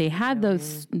 I mean, they had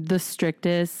the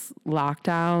strictest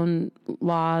lockdown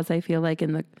laws, I feel like,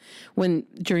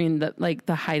 during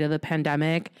the height of the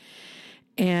pandemic.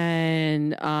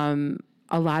 And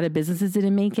a lot of businesses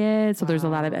didn't make it. So there's a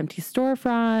lot of empty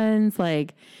storefronts,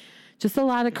 like just a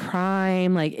lot of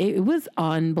crime. Like it was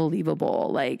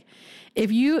unbelievable. Like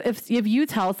if you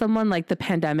tell someone like the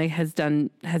pandemic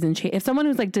hasn't changed, if someone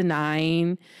who's like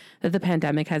denying that the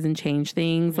pandemic hasn't changed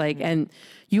things, like, and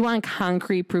you want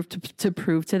concrete proof to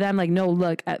prove to them, like, no,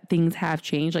 look, things have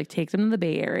changed. Like, take them to the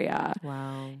Bay Area.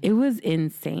 Wow, it was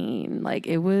insane. Like,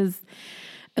 it was.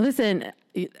 Listen,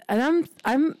 and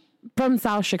I'm from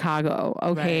South Chicago.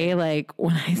 Okay, right. Like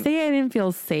when I say I didn't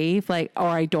feel safe, like, or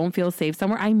I don't feel safe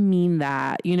somewhere, I mean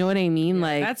that. You know what I mean? Yeah,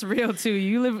 like that's real too.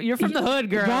 You're from the hood,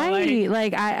 girl. Right?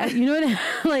 Like I you know what?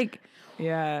 Like.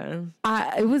 Yeah.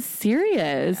 It was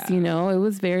serious, you know, it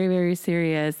was very, very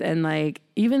serious. And like,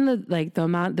 even the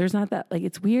amount, there's not that, like,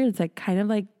 it's weird. It's like kind of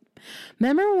like,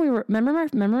 remember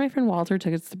my friend Walter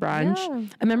took us to brunch? Yeah.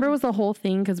 I remember it was the whole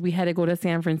thing because we had to go to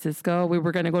San Francisco. We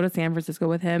were going to go to San Francisco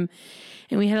with him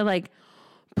and we had to like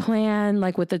plan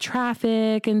like with the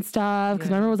traffic and stuff. Cause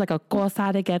remember it was like a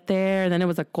cosa to get there. And then it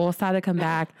was a cosa to come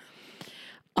back.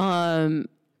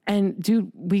 And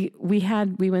dude, we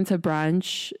went to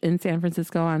brunch in San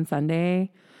Francisco on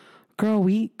Sunday. Girl,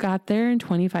 we got there in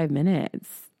 25 minutes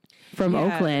from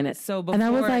Oakland. So before and I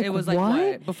was like, it was what? like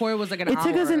what? Before it was like an hour.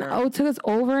 It took us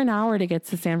over an hour to get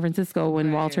to San Francisco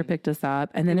when Walter picked us up.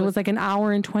 And then it was like an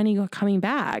hour and 20 coming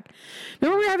back.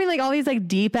 Remember we were having like all these like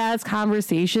deep ass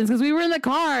conversations because we were in the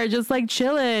car just like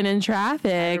chilling in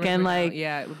traffic and like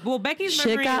Well, Becky's shit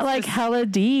memory got like just, hella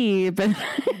deep.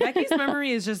 Becky's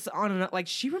memory is just on and on. Like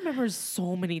she remembers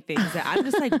so many things that I'm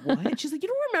just like, what? She's like, you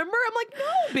don't remember? I'm like,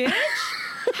 no, bitch.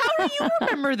 How do you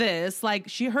remember this?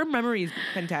 Like her memory is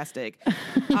fantastic.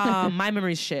 My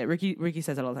memory's shit. Ricky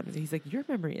says that all the time. He's like, your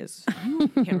memory is, you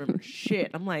can't remember shit.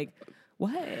 I'm like,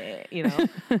 what? You know?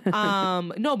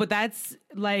 No, but that's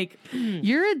like,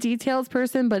 you're a details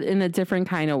person, but in a different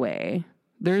kind of way.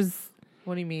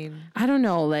 What do you mean? I don't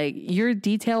know. Like you're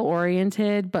detail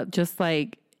oriented, but just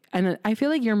like, and I feel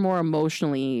like you're more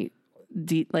emotionally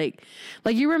like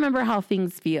you remember how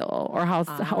things feel or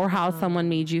how someone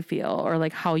made you feel or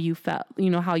like how you felt, you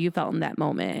know, how you felt in that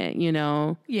moment, you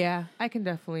know? Yeah, I can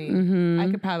definitely, I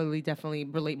could probably definitely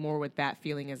relate more with that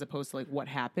feeling as opposed to like what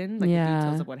happened, like the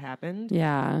details of what happened.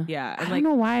 Yeah. Yeah. And I don't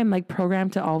know why I'm like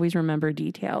programmed to always remember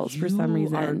details for some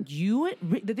reason.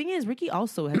 The thing is, Ricky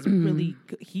also has really,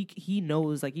 he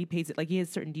knows, like he pays it, like he has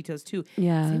certain details too.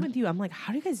 Yeah. Same with you. I'm like,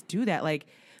 how do you guys do that? Like,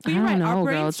 but I you're don't right. know, Our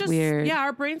brains girl, it's just weird. Yeah,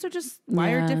 our brains are just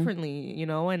wired differently, you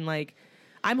know. And like,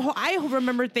 I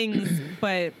remember things,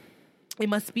 but it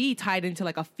must be tied into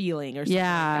like a feeling or something like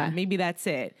that. Maybe that's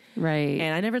it, right?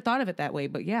 And I never thought of it that way,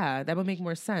 but yeah, that would make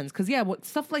more sense. Because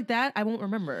stuff like that I won't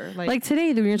remember. Like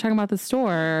today when you were talking about the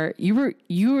store, you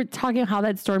were talking how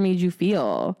that store made you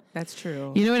feel. That's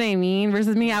true. You know what I mean?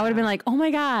 Versus me, I would have been like, oh my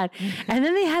God. And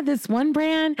then they had this one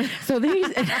brand. So they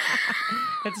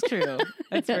That's true.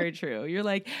 That's very true. You're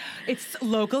like, it's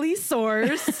locally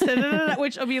sourced,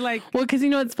 which I'll be like, well, because you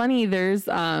know it's funny. There's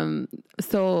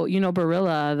so you know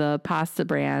Barilla, the pasta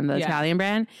brand, the Italian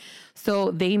brand. So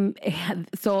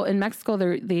in Mexico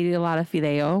they eat a lot of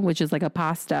fideo, which is like a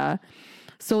pasta.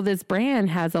 So this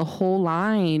brand has a whole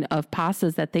line of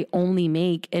pastas that they only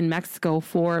make in Mexico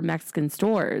for Mexican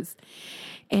stores.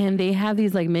 And they have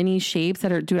these like mini shapes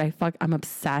that are, dude, I'm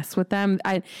obsessed with them.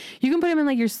 You can put them in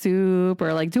like your soup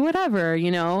or like do whatever,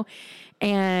 you know?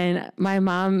 And my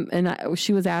mom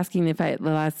she was asking she's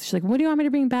like, what do you want me to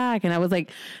bring back? And I was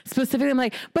like, specifically, I'm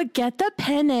like, but get the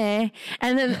penne.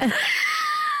 And then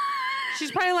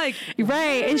she's probably like,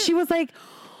 right. And she was like,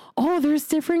 oh, there's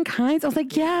different kinds. I was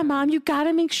like, yeah, Mom, you got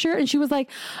to make sure. And she was like,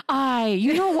 I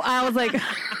was like,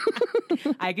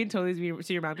 I can totally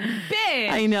see your mom. Bitch.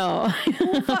 I know.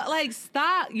 But like,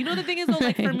 stop. You know, the thing is though,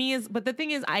 like for me but the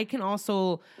thing is I can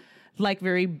also like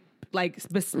very like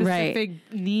specific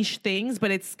niche things,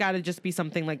 but it's got to just be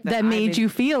something like that made you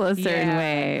feel a certain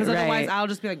way. Because otherwise, I'll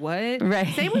just be like, "What?" Right.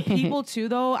 Same with people too,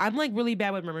 though. I'm like really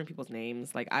bad with remembering people's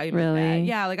names. Like I really,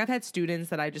 yeah. Like I've had students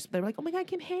that they're like, "Oh my god,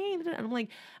 Kim Hae," and I'm like,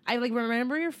 I like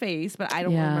remember your face, but I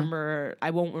don't remember.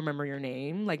 I won't remember your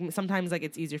name. Like sometimes, like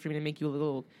it's easier for me to make you a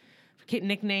little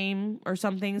nickname or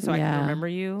something so I can remember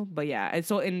you. But yeah, and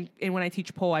so and when I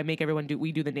teach pole, I make everyone do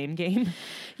the name game.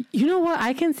 You know what?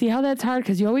 I can see how that's hard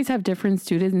because you always have different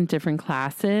students in different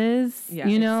classes. Yeah,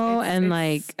 you know, and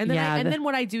then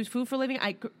what I do food for a living.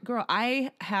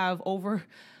 I have over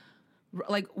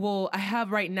I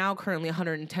have right now currently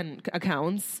 110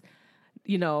 accounts.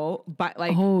 You know,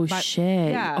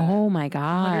 shit. Yeah. Oh my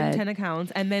God. 110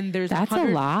 accounts. And then that's a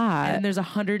lot. And there's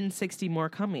 160 more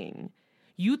coming.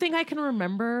 You think I can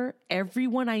remember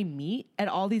everyone I meet at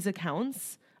all these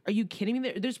accounts? Are you kidding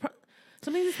me? There's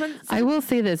something I will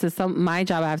say this is my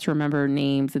job. I have to remember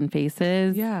names and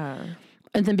faces. Yeah.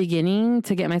 At the beginning,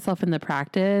 to get myself in the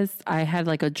practice, I had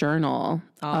like a journal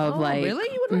of like. Really?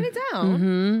 You would write it down?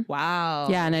 Mm-hmm. Wow.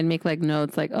 Yeah, and I'd make like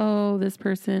notes like, oh, this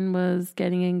person was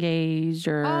getting engaged,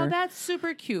 or oh, that's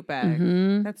super cute, Beck.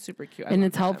 Mm-hmm. That's super cute. And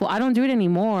it's helpful. I don't do it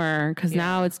anymore because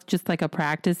now it's just like a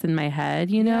practice in my head,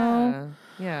 you know.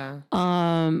 Yeah.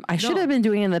 I should have been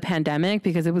doing it in the pandemic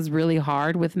because it was really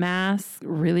hard with masks.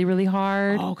 Really, really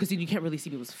hard. Oh, because you can't really see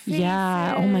people's faces.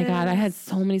 Yeah. Oh my God. I had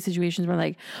so many situations where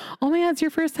like, oh my God, it's your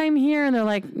first time here. And they're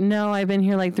like, no, I've been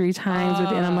here like 3 times.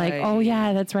 And I'm like, oh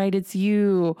yeah, that's right. It's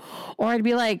you. Or I'd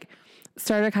be like,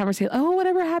 start a conversation. Oh,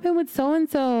 whatever happened with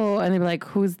so-and-so? And they'd be like,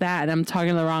 who's that? And I'm talking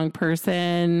to the wrong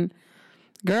person.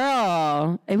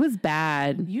 Girl, it was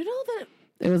bad. You know that.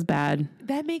 It was bad.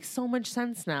 That makes so much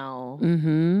sense now.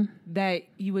 Mm-hmm. That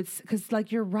you would, because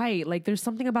like you're right. Like there's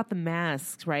something about the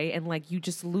masks, right? And like you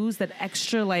just lose that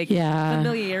extra like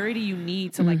familiarity you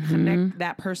need to like connect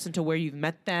that person to where you've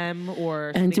met them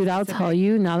or. And dude, I'll tell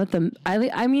you now that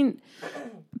I mean,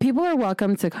 people are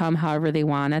welcome to come however they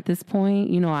want at this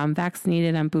point. You know, I'm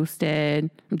vaccinated, I'm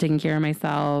boosted, I'm taking care of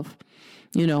myself.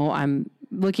 You know, I'm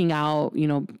looking out. You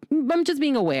know, I'm just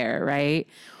being aware, right?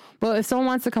 But if someone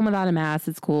wants to come without a mask,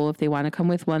 it's cool. If they want to come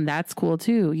with one, that's cool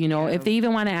too. You know, if they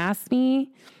even want to ask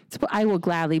me, I will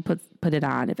gladly put it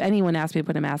on. If anyone asks me to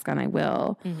put a mask on, I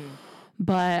will. Mm-hmm.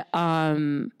 But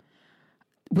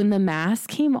when the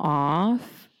mask came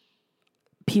off,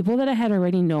 people that I had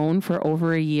already known for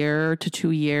over a year to 2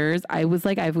 years, I was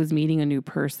like, I was meeting a new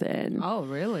person. Oh,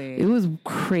 really? It was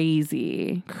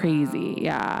crazy. Wow.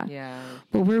 Yeah. Yeah.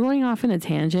 But we're going off in a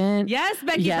tangent. Yes,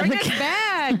 Becky, bring us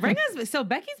back. So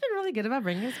Becky's been really good about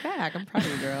bringing us back. I'm proud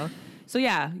of you, girl. So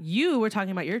yeah, you were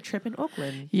talking about your trip in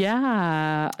Oakland.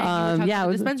 Yeah. And you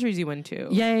were dispensaries you went to.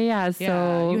 Yeah.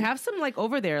 So you have some like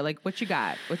over there. Like what you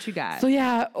got? So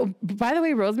yeah. Oh, by the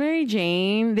way, Rosemary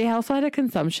Jane, they also had a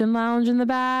consumption lounge in the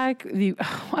back.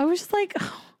 I was just like,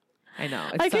 I know.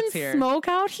 I can smoke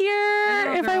out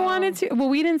here if I wanted to. Well,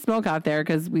 we didn't smoke out there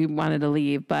because we wanted to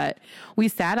leave, but we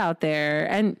sat out there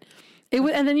and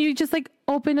and then you just like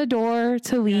open a door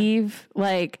to leave,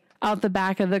 like out the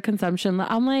back of the consumption.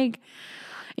 I'm like,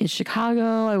 in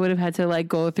Chicago, I would have had to like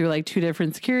go through like 2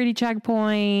 different security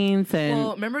checkpoints. And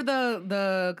well, remember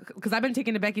because I've been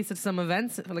taking Becky to some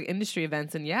events, like industry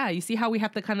events, and yeah, you see how we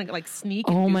have to kind of like sneak.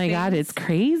 Oh my God, it's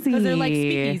crazy because they're like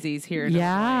speakeasies here.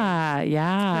 Yeah.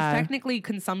 Because technically,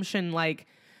 consumption like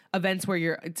events where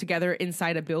you're together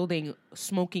inside a building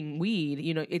smoking weed,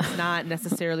 you know, it's not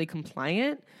necessarily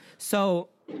compliant. So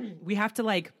we have to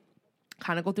like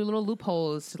kind of go through little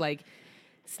loopholes to like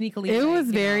sneakily. It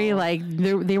was very like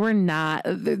they were not.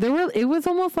 It was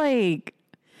almost like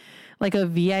a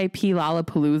VIP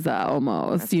Lollapalooza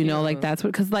almost. That's like that's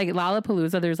what, because like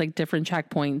Lollapalooza, there's like different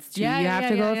checkpoints too. You have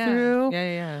to go through.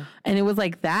 Yeah. And it was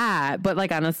like that, but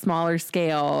like on a smaller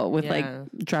scale with like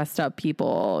dressed up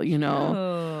people. You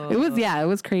know, it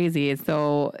was crazy.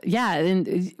 So yeah,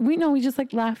 and we just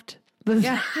like left. We're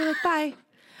like, bye.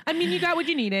 I mean, you got what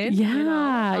you needed.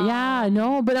 Yeah,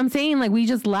 no, but I'm saying like we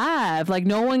just left. Like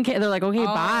no one cared. They're like, okay,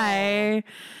 bye.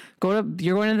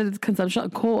 You're going to the consumption.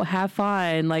 Cool, have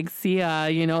fun. Like, see ya.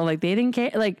 You know, like they didn't care.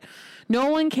 Like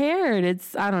no one cared.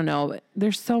 I don't know.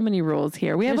 There's so many rules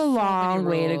here. We have a long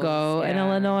way to go in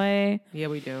Illinois. Yeah,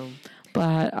 we do.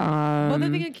 But well, the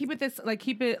thing is,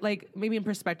 keep it like maybe in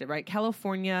perspective, right?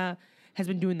 California has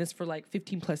been doing this for like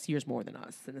 15 plus years more than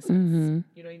us in a sense. Mm-hmm.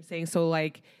 You know what I'm saying? So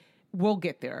like, we'll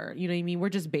get there. You know what I mean? We're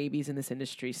just babies in this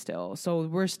industry still. So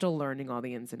we're still learning all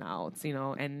the ins and outs, you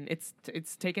know, and it's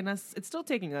still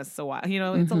taking us a while, you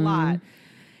know, it's a lot.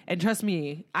 And trust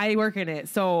me, I work in it.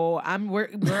 So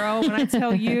girl, when I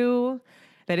tell you,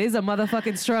 that is a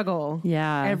motherfucking struggle.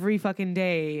 Yeah. Every fucking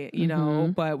day, you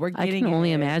know, but we're I getting can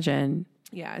only it. imagine.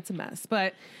 Yeah, it's a mess,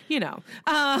 but you know.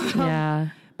 Yeah.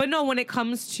 But no, when it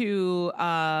comes to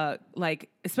like,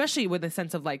 especially with the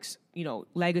sense of like, you know,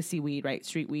 legacy weed, right?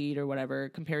 Street weed or whatever,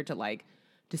 compared to like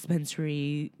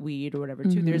dispensary weed or whatever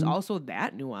too. There's also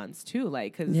that nuance too.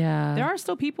 Like, cause there are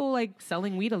still people like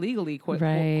selling weed illegally,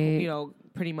 you know,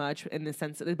 pretty much in the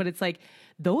sense but it's like,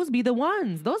 those be the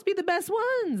ones, those be the best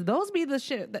ones. Those be the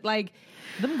shit that like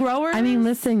them growers. I mean,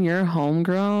 listen, your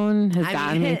homegrown has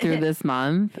gotten me through this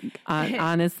month.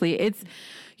 Honestly,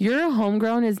 your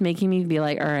homegrown is making me be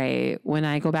like, all right, when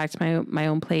I go back to my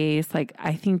own place, like,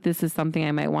 I think this is something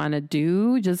I might want to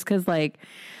do just because, like,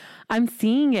 I'm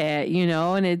seeing it, you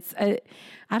know, and it's,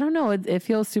 I don't know, it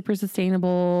feels super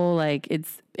sustainable. Like,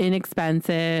 it's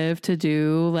inexpensive to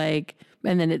do, like,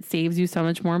 and then it saves you so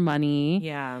much more money.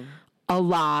 Yeah. A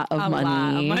lot of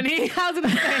money. I was gonna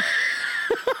say.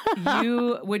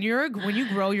 When you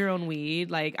grow your own weed,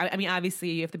 like I mean,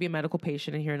 obviously you have to be a medical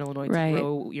patient here in Illinois to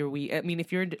grow your weed. I mean,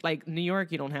 if you're like New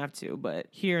York, you don't have to, but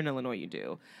here in Illinois, you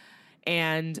do.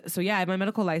 And so yeah, I have my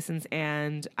medical license,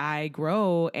 and I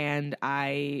grow, and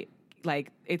I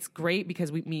like it's great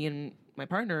because me and my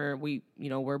partner, we're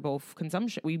both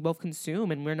we both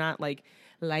consume, and we're not like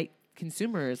light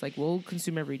consumers. Like we'll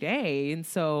consume every day, and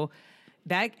so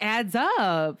that adds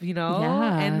up, you know,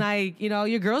 and like, you know,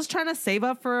 your girl's trying to save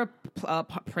up for a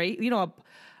property, you know,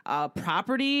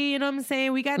 what I'm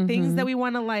saying? We got things that we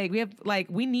want to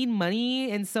we need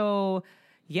money. And so,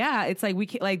 yeah, it's like, we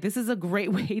can't, like, this is a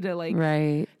great way to like,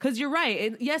 right. Cause you're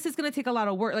right. Yes, it's going to take a lot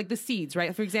of work, like the seeds,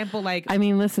 right? For example, like, I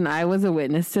mean, listen, I was a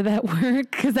witness to that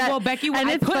work. Well, Becky,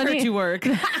 I put her to work.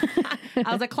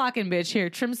 I was like, clocking bitch,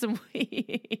 here, trim some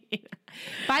weed.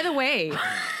 By the way,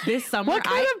 this summer, what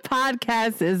kind of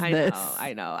podcast is this?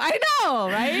 I know,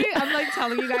 right? I'm like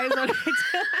telling you guys what I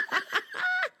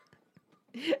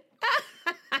do.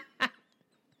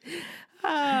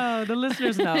 Oh, the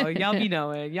listeners know. Y'all be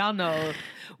knowing. Y'all know.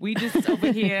 We just over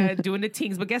here doing the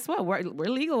things, but guess what? We're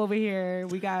legal over here.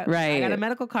 I got a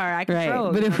medical card. I can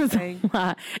throw. But it was a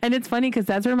lot. And it's funny because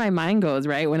that's where my mind goes,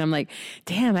 right? When I'm like,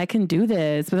 damn, I can do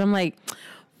this. But I'm like,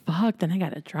 fuck, then I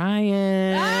gotta dry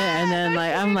it. And then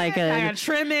like, I'm like, I gotta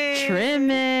trim it.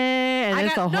 And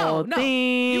it's a whole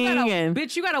thing.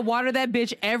 You gotta water that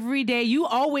bitch every day. You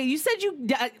said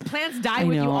plants die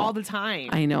with you all the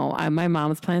time. I know. My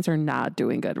mom's plants are not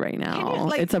doing good right now.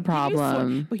 It's a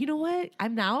problem. But you know what?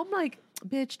 I'm like,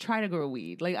 bitch, try to grow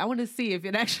weed. Like, I want to see if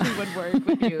it actually would work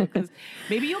with you, because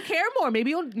maybe you'll care more.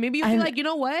 Maybe you'll feel like, you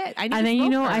know what? I need and to then you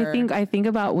know, her. I think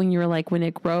about when you're like, when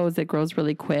it grows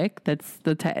really quick. That's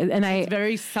it's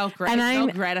very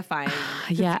self-gratifying.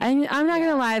 Yeah, and I'm not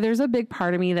gonna lie. There's a big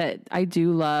part of me that I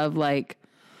do love, like,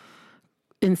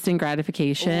 instant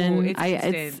gratification. Ooh,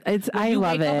 I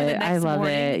love it. I love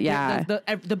it. Yeah,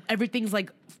 everything's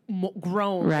like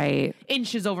grown right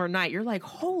inches overnight. You're like,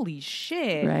 holy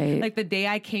shit! Right. Like the day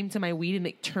I came to my weed and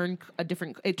it turned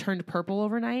purple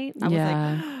overnight. I was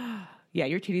like, yeah,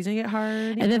 your titties gonna get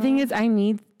hard. And the thing is, I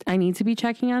need to be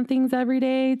checking on things every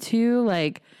day too.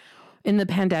 Like in the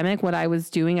pandemic, what I was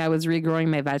doing, I was regrowing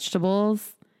my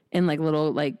vegetables in like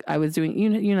little, like I was doing,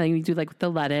 you know, you do like the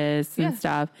lettuce and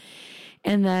stuff.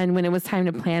 And then when it was time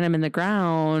to plant them in the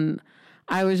ground,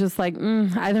 I was just like,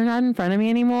 they're not in front of me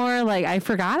anymore. Like, I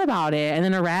forgot about it. And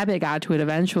then a rabbit got to it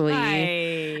eventually.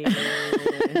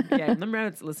 Yeah, them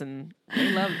rabbits, listen,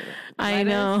 they love it. I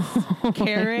know.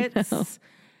 Carrots.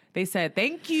 They said,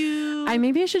 thank you.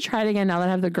 Maybe I should try it again now that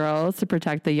I have the girls to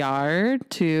protect the yard,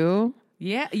 too.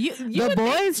 Yeah. The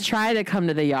boys try to come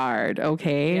to the yard,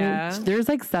 okay? Yeah. There's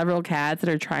like several cats that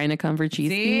are trying to come for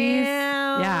cheese.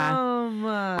 Yeah.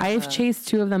 I've chased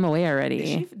 2 of them away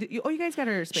already. You guys got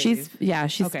her spayed.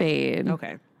 She's spayed.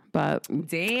 Okay. But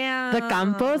damn, the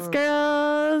Campos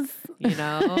girls, you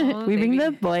know, we bring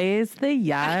the boys to the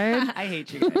yard. I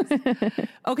hate you guys.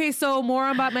 Okay, so more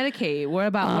about Medicaid.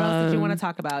 What else did you want to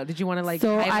talk about? Did you want to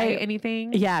highlight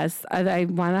anything? Yes, I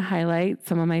want to highlight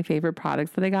some of my favorite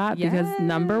products that I got because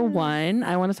number 1,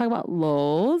 I want to talk about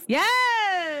Lowell's. Yes.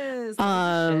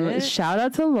 Shout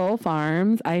out to Lowell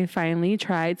Farms. I finally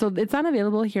tried. So it's not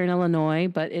available here in Illinois,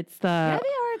 but it's the. Yeah, they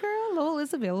are, girl. Lowell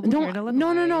is available here in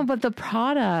Illinois. No. But the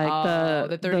product,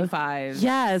 the 35s.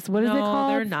 Yes. What is it called?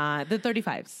 No, they're not. The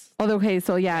 35s. Oh, okay.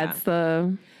 So it's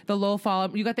the Lowell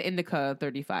Farm. You got the Indica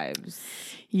 35s.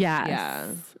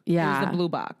 Yes. Yeah. There's the blue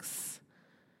box.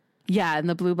 Yeah, in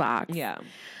the blue box. Yeah.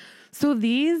 So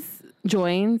these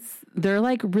joints, they're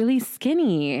like really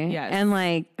skinny. Yes. And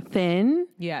like thin.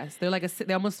 Yes, they're like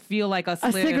they almost feel like a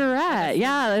A cigarette.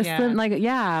 Yeah. Yeah. Slim, like,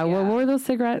 yeah. What were those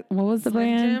cigarettes? What was the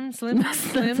brand? Slim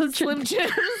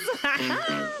Jims.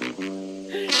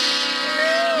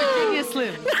 Virginia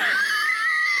Slim.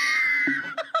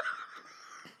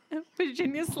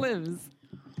 Virginia Slims.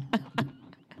 I'm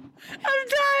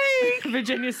dying.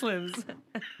 Virginia Slims.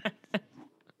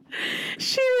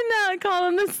 She would not call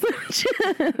them the Slim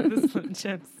Jims. The Slim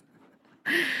Jims.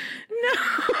 No.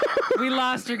 We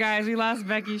lost her, guys. We lost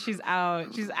Becky. She's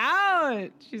out. She's out.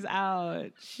 She's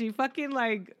out. She fucking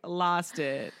like lost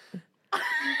it.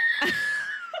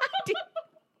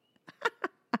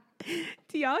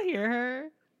 Do y'all hear her?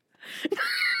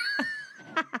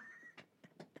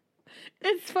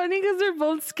 It's funny because they're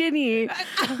both skinny.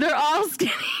 They're all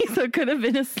skinny, so it could have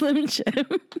been a Slim Jim.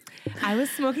 I was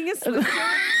smoking a Slim Jim.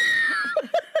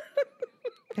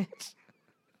 Bitch.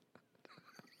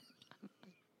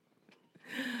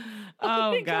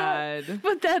 Oh, my God.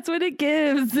 But that's what it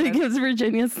gives. It gives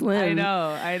Virginia Slim. I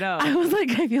know. I was like,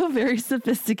 I feel very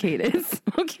sophisticated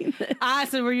smoking this.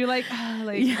 So were you like,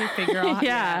 you figure out?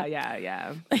 Yeah.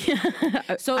 Yeah.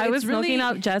 So I was really smoking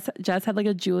out. Jess had like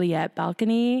a Juliet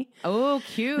balcony. Oh,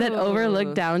 cute. That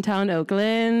overlooked downtown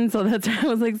Oakland. So that's where I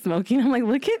was like smoking. I'm like,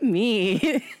 look at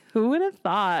me. Who would have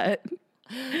thought?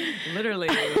 Literally.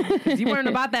 'Cause you weren't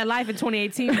about that life in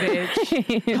 2018,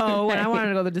 bitch. Oh, when I wanted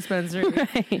to go to the dispensary.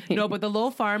 Right. No, but the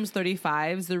Lowell Farms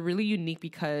 35s, they're really unique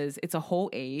because it's a whole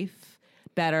eighth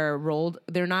that are rolled.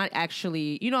 They're not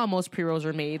actually, you know how most pre-rolls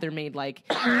are made? They're made like,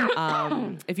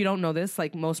 if you don't know this,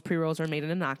 like most pre-rolls are made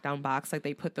in a knockdown box. Like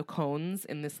they put the cones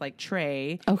in this like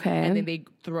tray. Okay. And then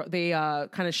they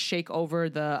kind of shake over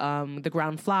the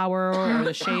ground flour or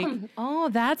the shake. Oh,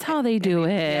 that's how they do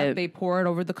it. Yeah, they pour it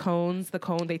over the cones. The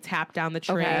cone, they tap down the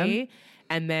tray, Okay.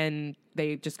 and then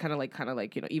they just kind of like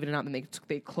even it out. And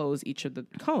they close each of the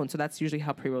cones. So that's usually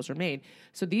how pre-rolls are made.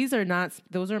 So these are not;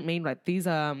 those aren't made like these.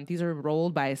 These are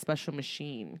rolled by a special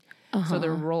machine. So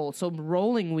they're rolled. So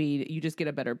rolling weed, you just get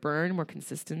a better burn, more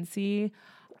consistency.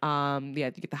 You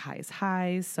get the highest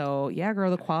highs. So yeah,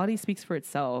 girl, the quality speaks for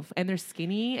itself. And they're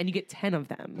skinny, and you get 10 of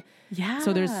them. Yeah.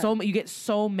 So you get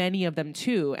so many of them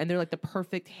too, and they're like the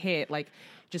perfect hit. Like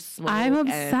just smoke. I'm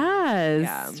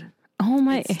obsessed. Yeah. Oh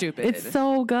my! It's stupid. It's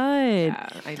so good. Yeah,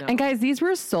 I know. And guys, these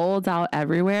were sold out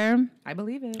everywhere. I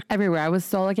believe it. Everywhere. I was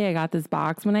so lucky I got this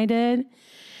box when I did.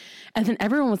 And then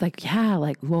everyone was like, yeah,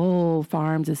 like Lowell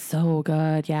Farms is so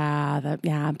good. Yeah,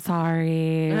 I'm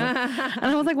sorry. And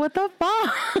I was like, what the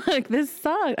fuck? This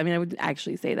sucks. I mean, I would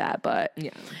actually say that, but Yeah.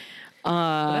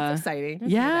 That's exciting. to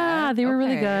see yeah, that. they were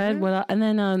really Okay. good. Well, and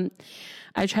then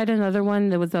I tried another one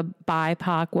that was a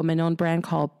BIPOC woman-owned brand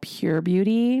called Pure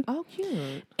Beauty. Oh,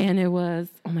 cute. And it was,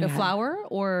 oh my The God. flower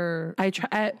or I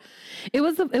tried. It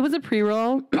was a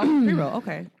pre-roll. pre-roll?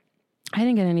 Okay. I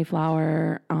didn't get any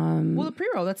flour. Well, the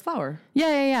pre-roll, that's flour.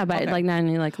 Yeah, but Okay. like not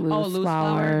any like loose,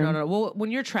 flour. No. Well,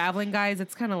 when you're traveling, guys,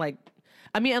 it's kind of like,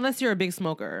 I mean, unless you're a big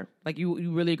smoker, like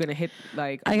you really gonna hit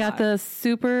like. I got the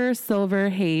Super Silver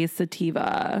Haze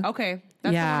Sativa. Okay,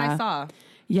 that's the one I Yeah. saw.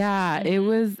 Yeah, it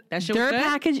was. That shit was their good?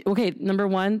 package. Okay, number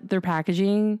one, their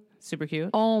packaging. Super cute.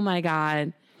 Oh my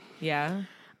God, Yeah.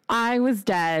 I was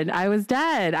dead.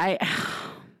 I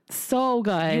so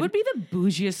good. You would be the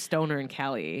bougiest stoner in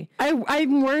Cali.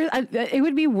 I'm worse. It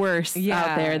would be worse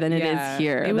out there than it is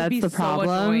here. It would That's be the problem.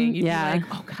 So annoying. You'd Yeah. be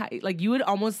like, oh God, like you would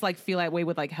almost like feel that way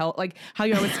with like health, like how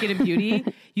you are with skin and beauty.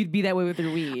 You'd be that way with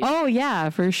your weed. Oh yeah,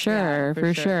 for sure, for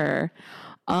for sure. sure.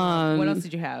 What else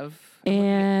did you have?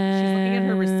 And She's looking at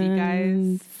her receipt,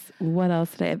 guys. What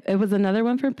else did I have? It was another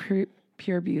one for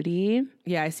Pure Beauty.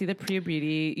 Yeah, I see the Pure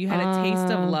Beauty. You had a taste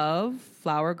of love,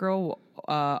 Flower Girl.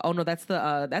 Oh no, that's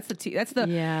the tea. That's the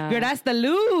Yeah. Girl, that's the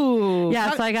lube.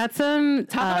 Yeah, so I got some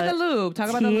Talk about the lube. Talk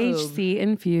about the lube. THC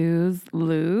infused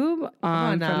lube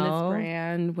on from now. this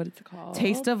brand. What is it called?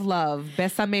 Taste of Love,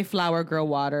 Besame Flower Girl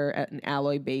Water, an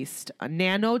alloy-based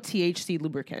nano THC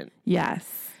lubricant.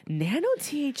 Yes, Nano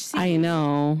THC. I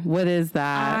know. What is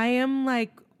that? I am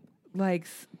like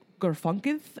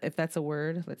Garfunkel, if that's a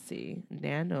word. Let's see.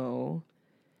 Nano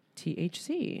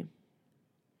THC.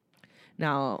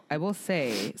 Now, I will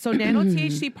say, so nano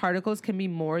THC particles can be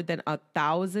more than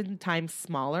 1,000 times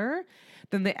smaller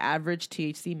than the average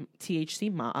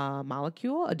THC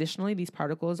molecule. Additionally, these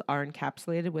particles are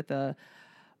encapsulated with a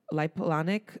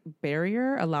lipolonic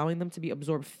barrier, allowing them to be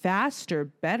absorbed faster,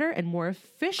 better, and more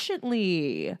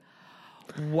efficiently.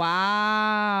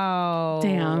 Wow.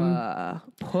 Damn.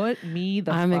 Put me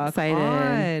the I'm fuck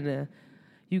excited. on.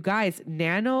 You guys,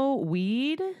 nano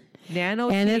weed, nano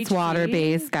and THC. it's water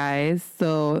based, guys.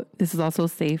 So this is also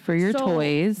safe for your So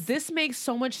toys. This makes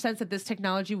so much sense that this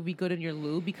technology would be good in your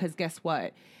lube because guess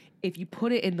what? if you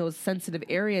put it in those sensitive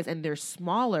areas and they're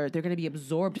smaller, they're going to be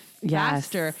absorbed Yes.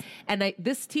 faster. And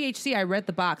this THC, I read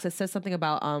the box. It says something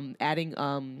about adding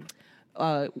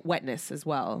wetness as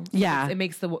well. So Yeah. it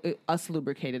makes us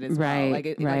lubricated as Right, well. Like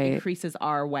it right. increases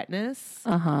our wetness.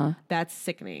 That's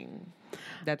sickening.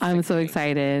 I'm so sickening.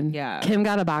 excited. Yeah. Kim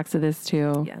got a box of this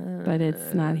too, but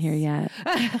it's not here yet.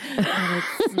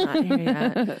 It's not here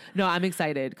yet. No, I'm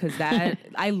excited because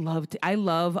I love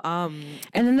And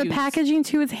then the infused- packaging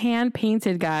too is hand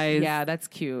painted, guys. Yeah, that's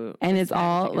cute. And This it's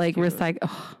all packaging is like cute. recycled.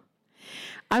 Oh.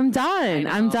 I'm done.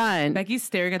 I'm done. Becky's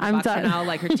staring at the I'm box done. now,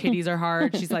 like her titties are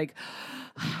hard. She's like,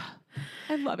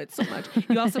 I love it so much.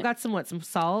 You also got some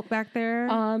salt back there?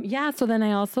 Yeah, so then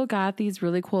I also got these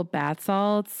really cool bath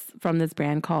salts from this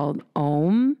brand called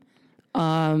Ohm.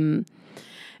 And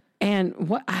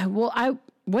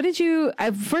what did you?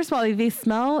 First of all, they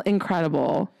smell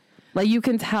incredible. Like you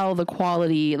can tell the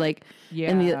quality, like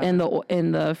in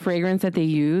the fragrance that they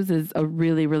use is a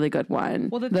really, really good one.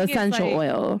 Well, the the thing is, essential like,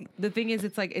 oil. The thing is,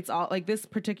 it's all like this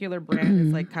particular brand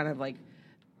is like kind of like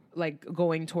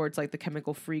going towards like the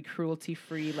chemical free, cruelty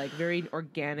free, like very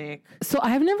organic. So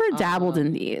I've never dabbled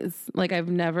in these. Like I've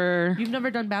never. You've never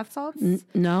done bath salts?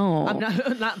 No. I'm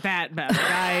not that bad,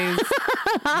 guys.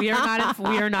 We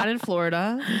are not in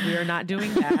Florida. We are not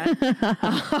doing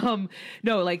that.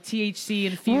 No, like THC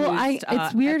infused.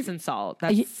 It's weird. Epsom salt.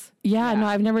 No,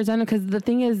 I've never done it because the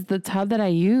thing is, the tub that I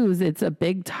use, it's a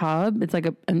big tub. It's like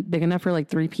a big enough for like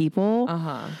 3 people.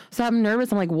 So I'm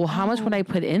nervous. I'm like, well, how much would I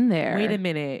put in there? Wait a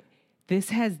minute.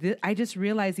 I just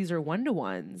realized these are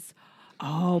 1-to-1s.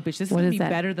 Oh, bitch, this is gonna be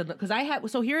better than because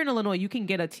so here in Illinois you can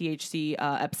get a THC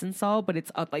Epsom salt, but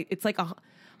it's like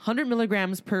 100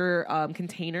 milligrams per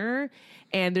container,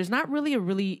 and there's not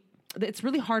really it's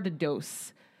really hard to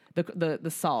dose the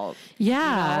salt.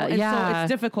 Yeah, And yeah. so it's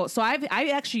difficult. So I've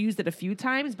actually used it a few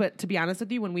times, but to be honest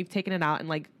with you, when we've taken it out and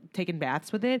like taken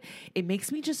baths with it, it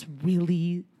makes me just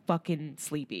really fucking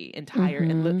sleepy and tired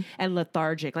and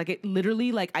lethargic. Like it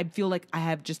literally, like I feel like I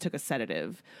have just took a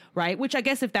sedative, right? Which I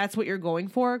guess if that's what you're going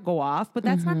for, go off. But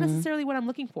that's not necessarily what I'm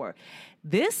looking for.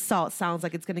 This salt sounds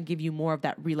like it's going to give you more of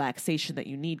that relaxation that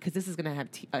you need because this is going to have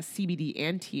CBD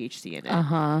and THC in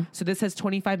it. So this has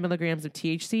 25 milligrams of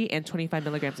THC and 25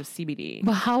 milligrams of CBD.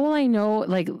 But how will I know?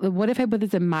 Like, what if I put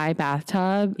this in my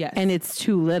bathtub and it's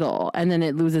too little and then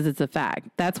it loses its effect?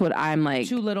 That's what I'm like.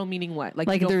 Too little meaning what? Like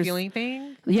you don't feel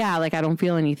anything? Yeah, like I don't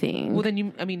feel anything. Well, then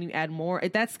you add more.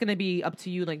 That's going to be up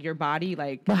to you, like your body.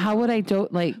 Like, but how would I do?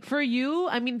 Like for you,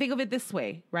 think of it this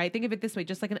way, right? Think of it this way,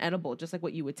 just like an edible, just like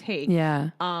what you would take. Yeah.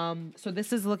 So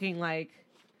this is looking like.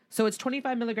 So it's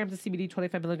 25 milligrams of CBD,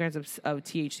 25 milligrams of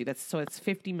THC. It's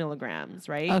 50 milligrams,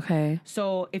 right? Okay.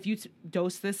 So if you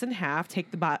dose this in half, take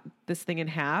this thing in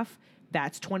half.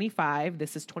 That's 25.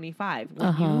 This is 25.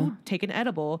 When you take an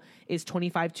edible, is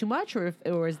 25 too much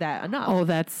or is that enough? Oh,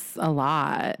 that's a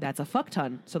lot. That's a fuck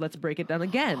ton. So let's break it down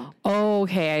again.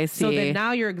 Okay, I see. So then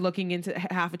now you're looking into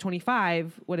half of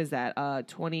 25. What is that?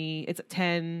 20. It's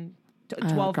 10.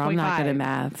 12.5. I'm not good at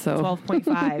math, so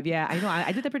 12.5. Yeah, I know.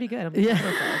 I did that pretty good.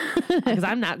 Because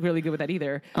I'm not really good with that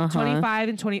either. 25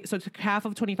 and 20. So half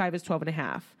of 25 is 12 and a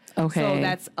half. Okay. So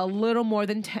that's a little more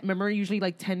than 10. Remember, usually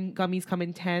like 10 gummies come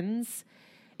in 10s.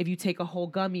 If you take a whole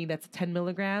gummy, that's 10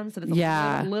 milligrams. So that's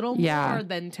a little more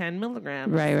than 10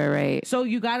 milligrams. Right. So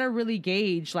you got to really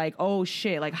gauge like, oh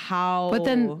shit, like how. But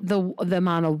then the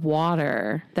amount of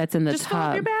water that's in the just tub. Fill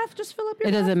up your bath. Just fill up your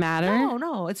It bath. doesn't matter?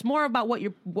 No. It's more about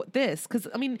because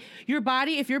your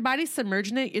body, if your body's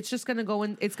submerged in it, it's just going to go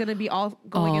in, it's going to be all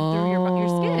going in through your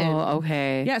skin.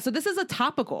 Okay. Yeah. So this is a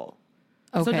topical.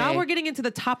 Okay. So now we're getting into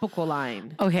the topical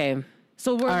line. Okay.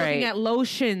 So we're looking at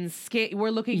lotions, skin. We're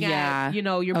looking at,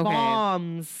 your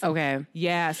balms. Okay.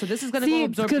 Yeah. So this is going to go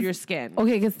absorb through your skin.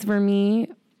 Okay. Because for me,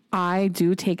 I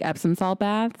do take Epsom salt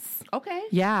baths. Okay.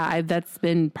 Yeah. That's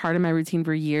been part of my routine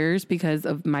for years because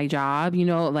of my job.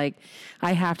 Like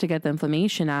I have to get the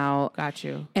inflammation out. Got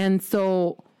you. And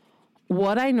so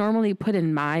what I normally put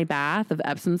in my bath of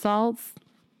Epsom salts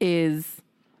is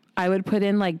I would put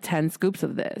in like 10 scoops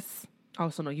of this. Oh,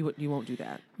 so no, you won't do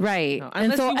that. Right. No,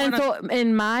 and so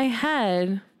in my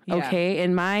head,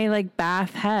 in my like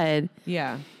bath head,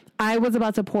 I was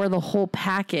about to pour the whole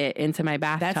packet into my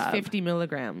bathtub. That's 50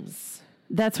 milligrams.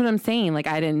 That's what I'm saying. Like,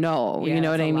 I didn't know. You know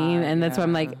what I mean? And that's why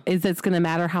I'm like, is this going to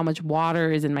matter how much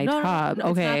water is in my tub? No,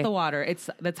 okay. It's not the water.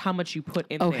 That's how much you put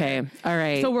in there. Okay. All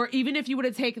right. So even if you would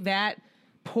have taken that,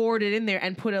 poured it in there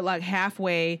and put it like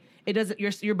halfway, it doesn't,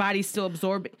 your body's still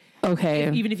absorbing.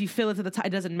 Okay. Even if you fill it to the top,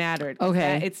 it doesn't matter.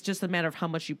 Okay. It's just a matter of how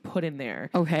much you put in there.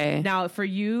 Okay. Now for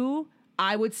you,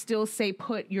 I would still say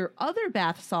put your other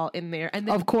bath salt in there, and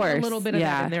then Of put a course, little bit of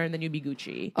yeah. that in there, and then you'd be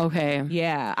Gucci. Okay.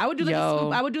 Yeah, I would do like a Yo.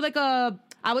 scoop. I would do like a.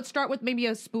 I would start with maybe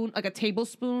a spoon, like a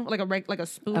tablespoon, like a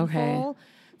spoonful. Okay.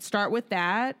 Start with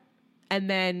that, and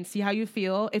then see how you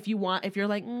feel. If you want, if you're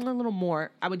like a little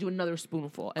more, I would do another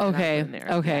spoonful. And then Okay, I'd put in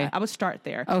there. okay. Yeah, I would start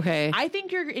there. Okay. I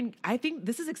think you're in. I think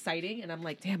this is exciting, and I'm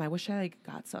like, damn, I wish I like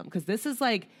got some because this is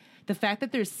like the fact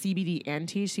that there's CBD and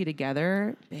THC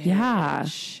together. Yeah.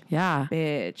 Bitch. Yeah.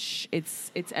 Bitch,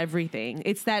 it's everything.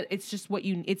 It's that. It's just what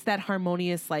you. It's that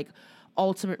harmonious, like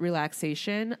ultimate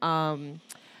relaxation.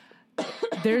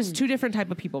 There's two different type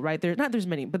of people, right? There's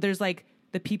many, but there's like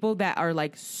the people that are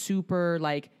like super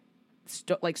like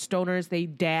stoners. They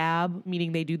dab,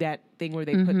 meaning they do that thing where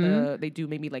they they do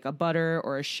maybe like a butter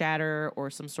or a shatter or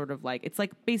some sort of like, it's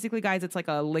like basically, guys, it's like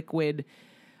a liquid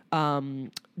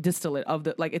distillate of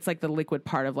the, like, it's like the liquid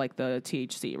part of like the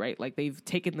THC, right? Like they've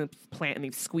taken the plant and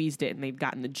they've squeezed it and they've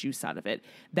gotten the juice out of it.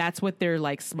 That's what they're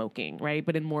like smoking, right?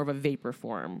 But in more of a vapor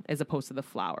form as opposed to the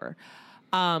flower.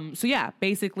 So yeah,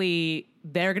 basically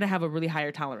they're going to have a really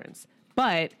higher tolerance.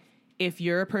 But if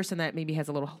you're a person that maybe has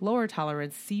a little lower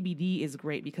tolerance, CBD is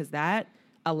great because that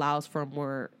allows for a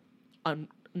more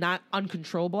not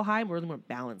uncontrollable high, more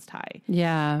balanced high.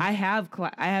 Yeah. I have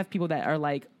people that are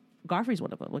like, Godfrey's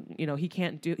one of them. You know, he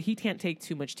can't take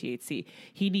too much THC.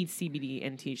 He needs CBD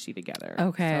and THC together.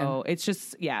 Okay. So it's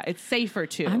just, yeah, it's safer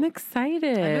too. I'm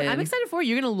excited. I'm excited for you.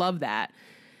 You're going to love that.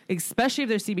 Especially if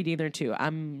there's CBD in there too.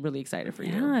 I'm really excited for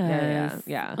you. Yes.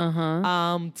 Yeah.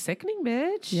 Uh-huh. Sickening,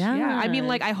 bitch. Yeah. Yeah. I mean,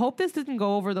 like, I hope this didn't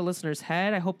go over the listener's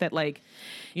head. I hope that, like,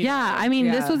 you know, I mean,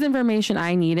 this was information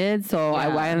I needed, so I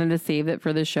Yeah. wanted to save it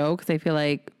for the show because I feel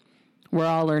like we're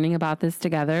all learning about this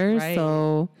together. Right.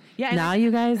 So Yeah, and now you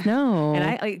guys know. And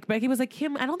I, like, Becky was like,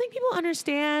 Kim, I don't think people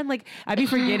understand. Like, I'd be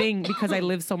forgetting because I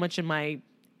live so much in my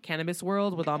cannabis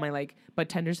world with all my like bud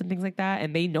tenders and things like that,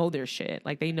 and they know their shit.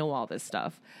 Like, they know all this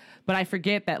stuff. But I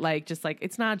forget that, like, just like,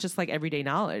 it's not just like everyday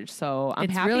knowledge. So I'm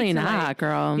It's happy really to, not, like,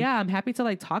 girl. Yeah, I'm happy to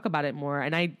like talk about it more.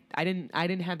 And I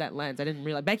didn't have that lens. I didn't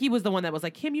realize. Becky was the one that was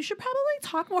like, Kim, you should probably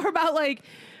talk more about like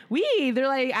weed. They're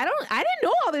like, I didn't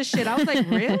know all this shit. I was like,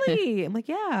 really? I'm like,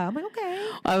 yeah. I'm like, okay.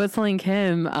 I was telling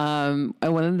Kim,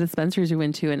 at one of the dispensaries we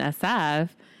went to in SF,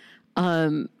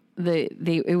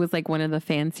 it was like one of the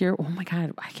fancier. Oh my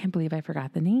God, I can't believe I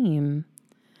forgot the name.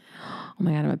 Oh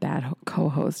my God, I'm a bad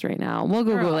co-host right now. We'll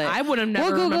Google Girl, it. I would have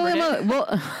never We'll Google remembered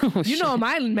it. Oh, You shit. know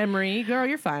my memory, girl.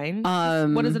 You're fine.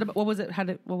 What is it? What was it?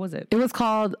 What was it? It was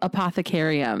called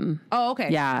Apothecarium. Oh, okay.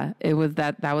 Yeah, it was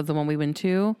that was the one we went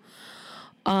to.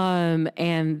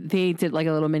 And they did like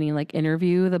a little mini like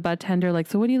interview, the bud tender, like,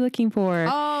 so what are you looking for?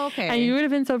 Oh, okay. And you would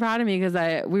have been so proud of me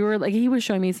because we were like, he was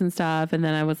showing me some stuff, and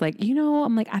then I was like,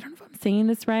 I'm like, I don't know if I'm saying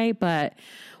this right, but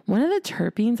one of the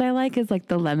terpenes I like is like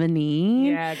the lemonine.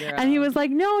 Yeah, girl. And he was like,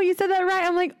 no, you said that right.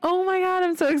 I'm like, oh my God,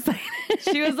 I'm so excited.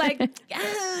 She was like,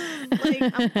 yes,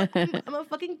 like I'm a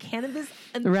fucking cannabis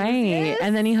enthusiast. Right.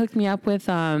 And then he hooked me up with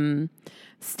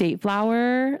State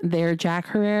Flower, their Jack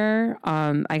Herrera.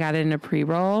 I got it in a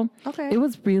pre-roll. Okay. It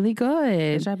was really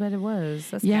good. Which I bet it was.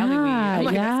 That's Yeah, Cali weed. I'm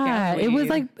like, that's yeah. Cali It was weed.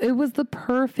 like, it was the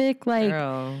perfect like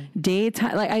Girl.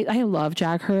 daytime. Like I love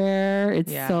Jack Herrera.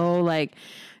 It's Yeah. so like,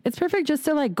 it's perfect just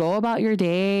to like go about your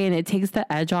day, and it takes the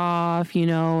edge off,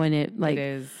 and it like It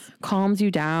is. calms you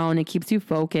down. It keeps you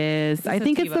focused. I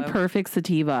think it's the sativa. perfect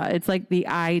sativa. It's like the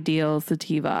ideal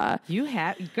sativa. You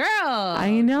have, girl.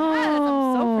 I know. Yes,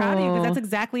 I'm so proud of you because that's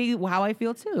exactly how I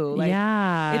feel too. Like,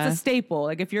 Yeah. it's a staple.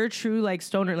 Like, if you're a true like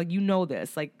stoner, like, you know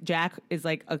this. Like, Jack is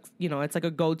like a, it's like a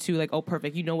go-to. Like, oh,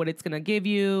 perfect. You know what it's gonna give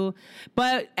you.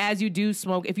 But as you do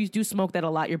smoke, if you do smoke that a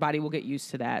lot, your body will get used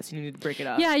to that. So you need to break it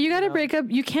up. Yeah, you got to break up.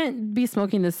 You can't be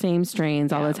smoking the same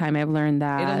strains all the time. I've learned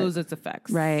that. It'll lose its effects.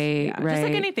 Right, Just like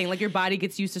right. anything. Like, your body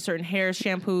gets used to certain hair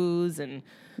shampoos and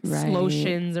Right.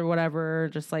 lotions or whatever.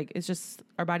 Just like, it's just,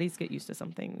 our bodies get used to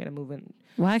something. Gotta move in.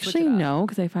 Well, switch actually, it up. no,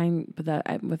 because I find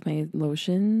that with my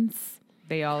lotions,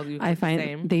 They all do I the find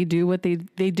same. they do what they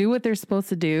do what they're supposed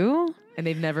to do. And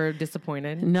they've never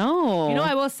disappointed. No, You know,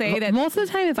 I will say that- most of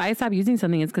the time, if I stop using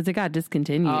something, it's because it got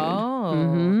discontinued.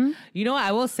 Oh. You know what?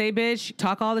 I will say, bitch,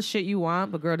 talk all the shit you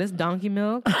want, but girl, this donkey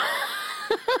milk.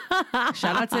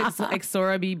 Shout out to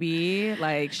Exora BB.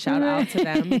 Like, shout out to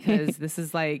them because this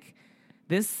is like,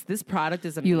 this product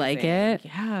is amazing. You like it?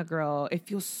 Yeah, girl. It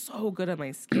feels so good on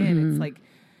my skin. It's like,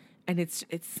 and it's,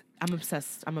 I'm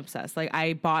obsessed. Like,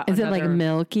 I bought Is it like another-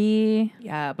 milky?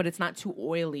 Yeah, but it's not too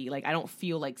oily. Like, I don't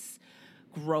feel like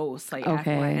gross, like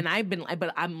Okay. aqua. And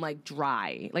but I'm like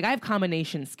dry. Like I have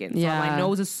combination skin. So Yeah. my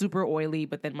nose is super oily,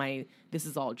 but then this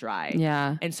is all dry.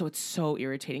 Yeah. And so it's so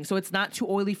irritating. So it's not too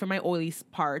oily for my oily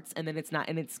parts, and then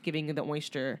it's giving the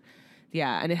moisture.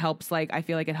 Yeah, and it helps. Like I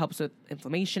feel like it helps with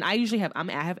inflammation. I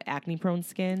have acne prone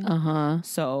skin.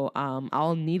 So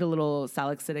I'll need a little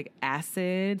salicylic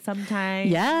acid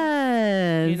sometimes.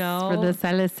 Yes. You know? For the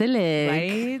salicylic.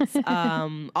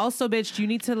 Right. Also, bitch, you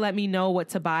need to let me know what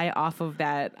to buy off of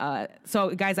that. So,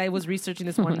 guys, I was researching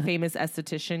this one famous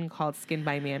esthetician called Skin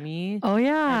by Mammy. Oh,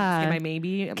 yeah. Skin by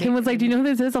Maybe. Kim was like, do you know who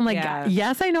this is? I'm like, Yeah.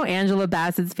 yes, I know Angela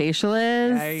Bassett's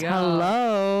facialist. There you go.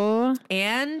 Hello.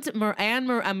 And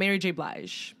Mary J.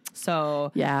 Blige.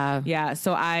 So Yeah.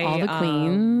 So All the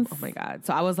queens. Oh my god.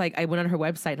 So I went on her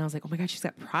website and I was like, oh my god, she's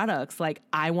got products. Like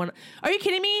are you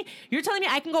kidding me? You're telling me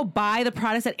I can go buy the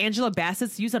products that Angela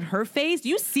Bassett's used on her face? Do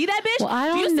you see that bitch? Well,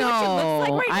 I Do you don't see what she know. looks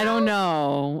like right I now? don't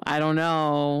know. I don't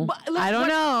know. But, look, I don't what-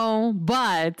 know.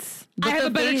 But I have the a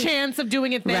better thing- chance of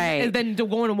doing it Right. than to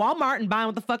going to Walmart and buying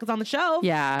what the fuck is on the shelf.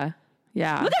 Yeah.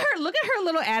 Yeah. Look at her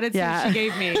little attitude Yeah. she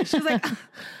gave me. She's like,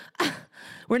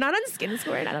 we're not on Skin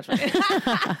Square. No, that's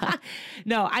right.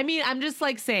 No, I mean, I'm just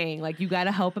like saying, like, you got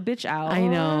to help a bitch out. I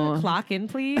know. Clock in,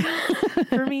 please,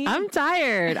 for me. I'm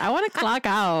tired. I want to clock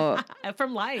out.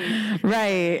 From life.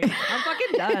 Right. I'm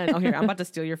fucking done. Oh, here, I'm about to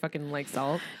steal your fucking, like,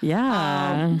 salt.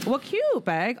 Yeah. Well, cute,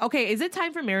 bag. Okay, is it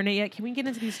time for marinate yet? Can we get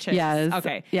into these chips? Yes.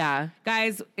 Okay. Yeah.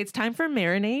 Guys, it's time for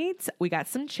marinate. We got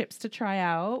some chips to try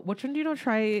out. Which one do you want to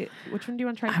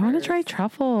try? I want to try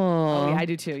truffle. Oh, yeah, I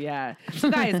do too. Yeah. So,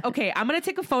 guys, okay, I'm gonna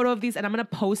take a photo of these and I'm gonna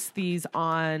post these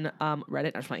on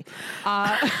Reddit. That's funny.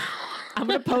 I'm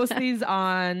gonna post these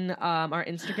on our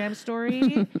Instagram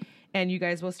story, and you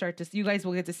guys will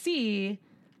get to see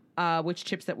which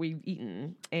chips that we've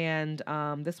eaten. And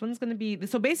this one's gonna be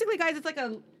so basically, guys,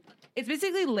 it's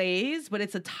basically Lay's, but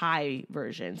it's a Thai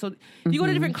version. So you go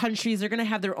to different countries, they're gonna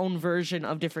have their own version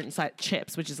of different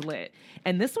chips, which is lit.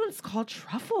 And this one's called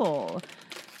truffle.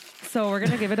 So we're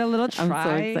gonna give it a little try. I'm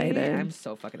so excited. I'm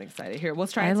so fucking excited. Here,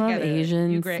 let's try it I love together.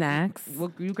 Asian snacks.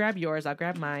 You grab yours, I'll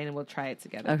grab mine, and we'll try it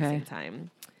together at the Okay. same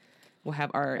time. We'll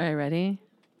have our All right, ready?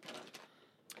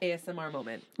 ASMR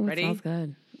moment. Ooh, it Ready? smells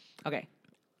good. Okay.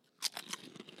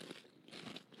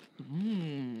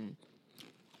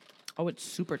 Oh, it's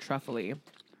super truffly.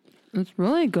 It's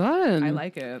really good. I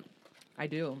like it. I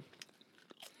do.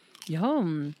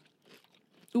 Yum.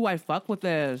 Ooh, I fuck with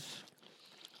this.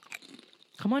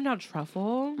 Come on now,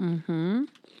 truffle. Mm-hmm.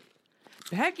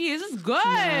 Becky, this is good.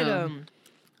 Yeah.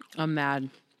 I'm mad.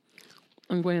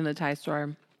 I'm going to the Thai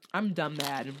store. I'm dumb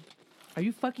mad. Are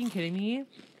you fucking kidding me?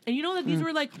 And you know that these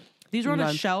were on a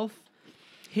God. shelf,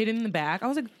 hidden in the back. I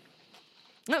was like,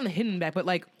 not in the hidden back, but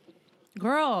like,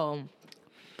 girl,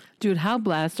 Dude, how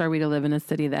blessed are we to live in a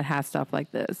city that has stuff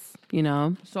like this? You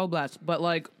know? so blessed. But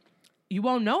like, you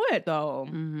won't know it though.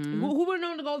 Who would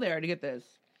know to go there to get this?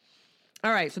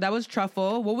 All right, so that was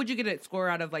truffle. What would you get it score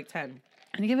out of like 10?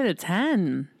 I'd give it a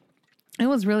 10. It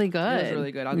was really good. It was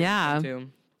really good. I'll give yeah. it a 10 too.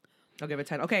 I'll give it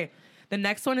 10. Okay, the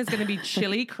next one is going to be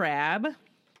chili crab.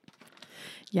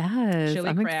 Yes. Chili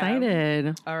I'm crab.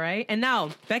 excited. All right, and now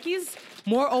Becky's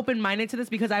more open-minded to this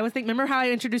because I was thinking, remember how I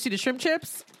introduced you to shrimp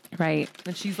chips? Right.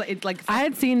 And she's like, it's like I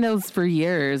had seen those for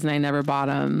years and I never bought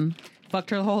them. fucked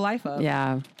her whole life up.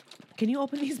 Yeah. Can you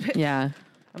open these? Yeah.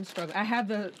 I'm struggling. I have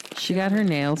the. She got her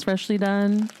nails freshly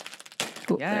done.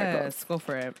 Ooh, there it goes. Yes, go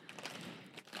for it.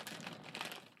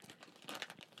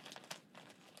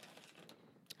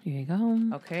 Here you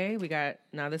go. Okay, we got.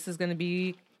 Now this is gonna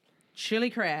be chili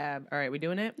crab. All right, we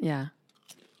doing it? Yeah.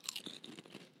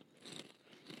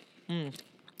 It's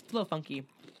a little funky.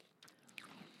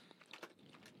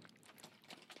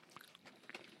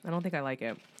 I don't think I like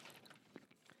it.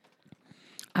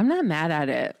 I'm not mad at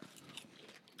it.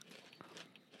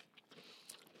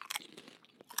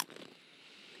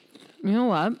 You know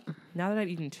what? Now that I've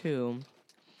eaten two,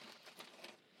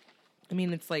 I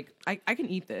mean, it's like I can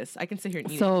eat this. I can sit here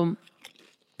and eat it. So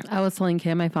I was telling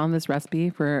Kim I found this recipe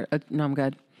for I'm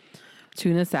good.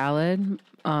 Tuna salad.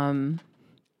 And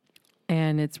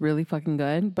it's really fucking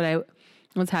good. But I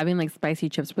was having like spicy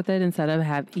chips with it instead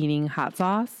of eating hot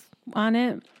sauce on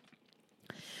it.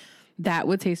 That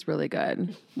would taste really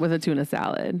good with a tuna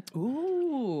salad.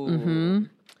 Ooh.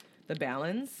 The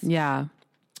balance. Yeah.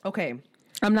 Okay.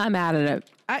 I'm not mad at it.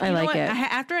 I you know like what? it.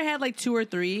 After I had like two or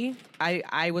three,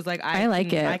 I was like, I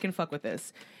like it. I can fuck with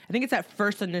this. I think it's that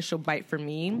first initial bite for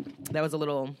me that was a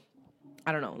little,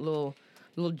 I don't know, a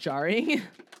little jarring.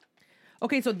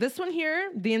 Okay, so this one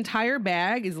here, the entire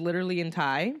bag is literally in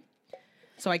Thai,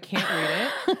 so I can't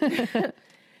read it.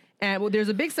 And well, there's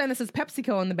a big sign that says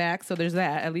PepsiCo on the back, so there's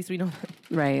that. At least we know that.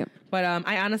 Right. But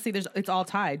I honestly, it's all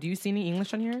Thai. Do you see any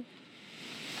English on here?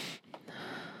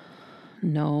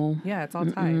 No. Yeah, it's all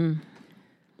Thai.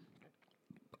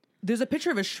 There's a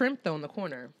picture of a shrimp though in the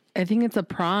corner. I think it's a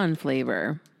prawn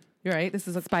flavor. You're right. This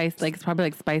is a Spice, like it's probably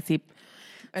like spicy,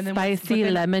 and then spicy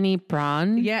lemony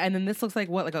prawn. Yeah, and then this looks like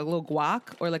what, like a little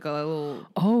guac or like a little.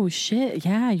 Oh shit!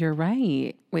 Yeah, you're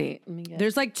right. Wait, let me get.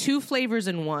 There's like 2 flavors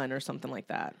in one or something like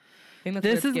that. I think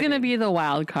that's This is gonna be the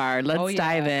wild card. Let's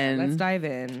dive in. Let's dive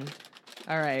in.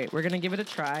 All right, we're gonna give it a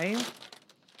try.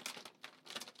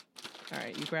 All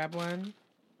right, you grab one.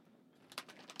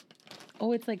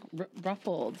 Oh, it's like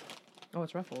ruffled. Oh,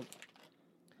 it's ruffled.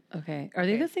 Okay, are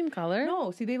they the same color?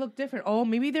 No, see, they look different. Oh,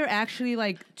 maybe they're actually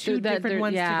like 2 different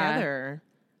ones together.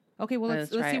 Okay, well let's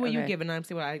see what you give, and I'm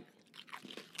see what I.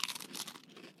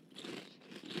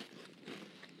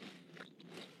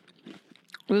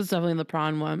 It was definitely the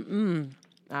prawn one.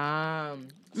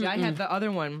 See, I had the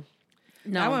other one.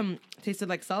 No, That one tasted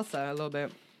like salsa a little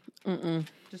bit.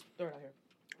 Just throw it out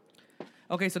here.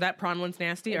 Okay, so that prawn one's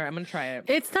nasty. All right, I'm gonna try it.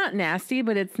 it's not nasty,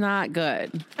 but it's not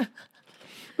good.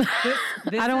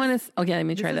 This I don't want to. Okay, let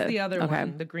me This try is this. the other okay.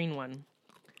 one, the green one.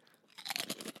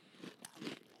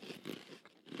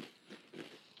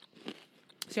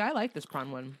 See, I like this prawn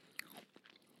one.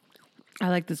 I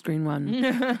like this green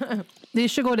one. These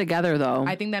should go together, though.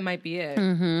 I think that might be it.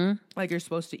 Mm-hmm. Like you're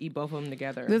supposed to eat both of them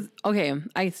together. Okay,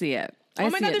 I see it. Oh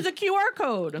my God, there's a QR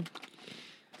code.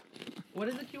 What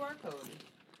is the QR code?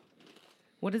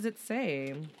 What does it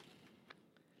say?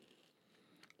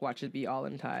 Watch it be all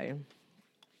in Thai.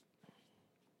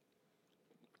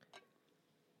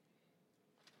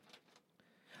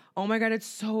 Oh my God, it's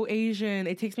so Asian.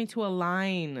 It takes me to a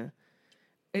line.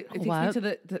 It takes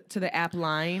me to the app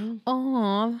Line.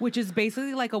 Oh, Which is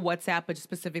basically like a WhatsApp, but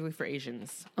specifically for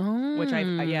Asians. Oh. Which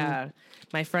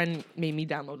my friend made me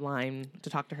download Line to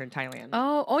talk to her in Thailand.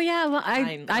 Oh yeah.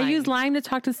 I Line. used Line to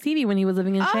talk to Stevie when he was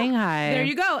living in Shanghai. There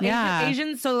you go. Yeah.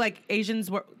 Asians. So like Asians,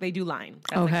 they do Line.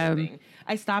 That's like their thing.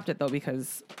 I stopped it though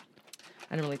because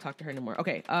I didn't really talk to her anymore.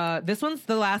 Okay. This one's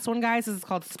the last one, guys. This is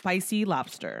called Spicy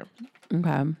Lobster.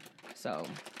 Okay. So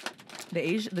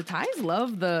the Thais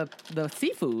love the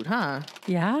seafood, huh?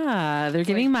 Yeah, they're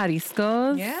getting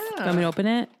mariscos. Yeah. Want me to open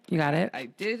it? You got it? I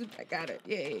did. I got it.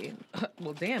 Yay.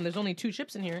 Well, damn. There's only 2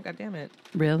 chips in here. God damn it.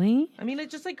 Really? I mean,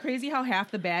 it's just like crazy how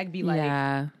half the bag be like,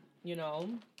 Yeah. you know.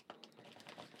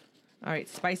 All right,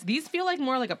 spice. These feel like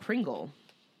more like a Pringle.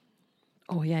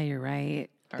 Oh yeah, you're right.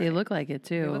 They right. look like it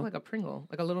too. They look like a Pringle,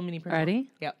 like a little mini Pringle. Ready?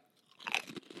 Yep.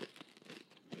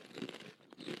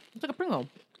 It's like a Pringle.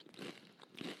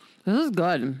 This is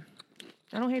good.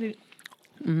 I don't hate it.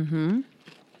 Mm-hmm.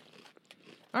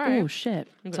 All right. Oh shit.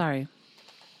 Sorry.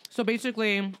 So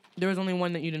basically, there was only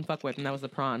one that you didn't fuck with, and that was the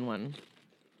prawn one.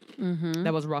 Mm-hmm.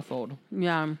 That was ruffled.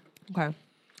 Yeah. Okay.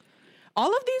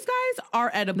 All of these guys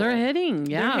are edible. They're hitting.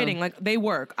 Yeah. They're hitting. Like, they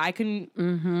work. I can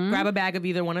grab a bag of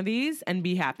either one of these and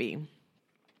be happy.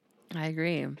 I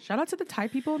agree. Shout out to the Thai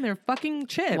people and their fucking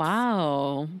chips.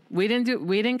 Wow. We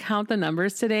didn't count the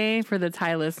numbers today for the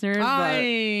Thai listeners,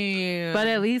 but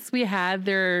at least we had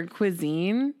their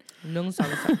cuisine. Nung song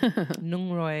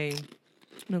Nung Roy.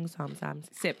 Nung Sam Sam.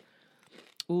 Sip.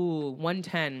 Ooh,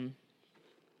 110.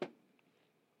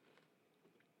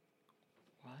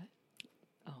 What?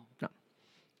 Oh.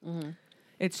 No.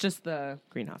 It's just the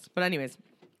greenhouse. But anyways,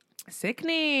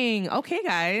 sickening. Okay,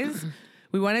 guys.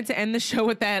 We wanted to end the show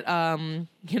with that,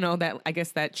 that, I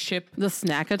guess, that chip. The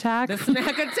snack attack? The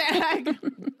snack attack.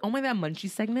 Oh my, that munchie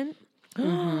segment.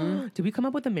 Did we come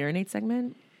up with a marinade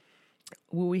segment?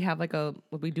 Will we have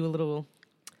would we do a little,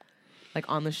 like,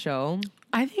 on the show?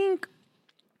 I think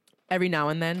Every now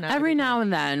and then? every now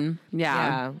and then.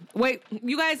 Yeah. Wait,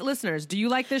 you guys, listeners, do you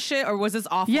like this shit or was this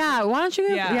awful? Yeah. Why don't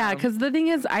you? Yeah. Because the thing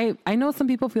is, I know some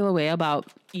people feel a way about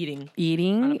Eating.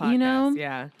 eating, On a podcast, you know?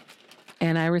 Yeah.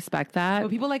 And I respect that.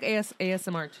 But people like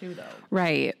ASMR too, though.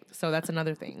 Right. So that's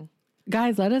another thing.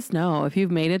 Guys, let us know if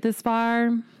you've made it this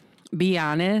far. Be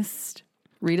honest.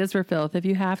 Read us for filth if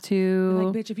you have to.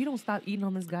 Like, bitch, if you don't stop eating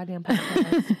on this goddamn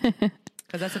podcast.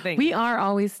 Because that's the thing. We are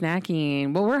always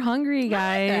snacking, but we're hungry,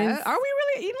 guys. Are we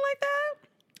really eating like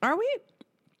that? Are we?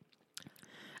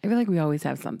 I feel like we always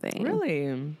have something.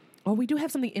 Really? Oh, we do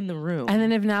have something in the room. And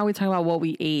then if now we talk about what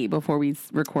we ate before we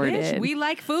recorded. Bitch, we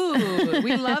like food.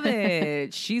 We love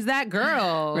it. She's that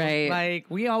girl. Right. Like,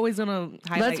 we always gonna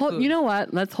highlight food. You know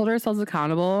what? Let's hold ourselves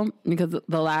accountable because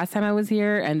the last time I was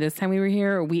here and this time we were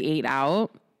here, we ate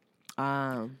out.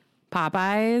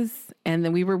 Popeyes. And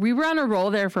then we were on a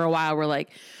roll there for a while. We're like,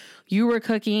 you were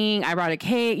cooking, I brought a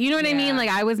cake. You know what I mean? Like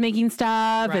I was making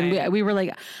stuff Right. and we were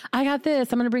like, I got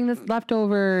this. I'm going to bring this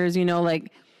leftovers, you know,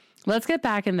 like let's get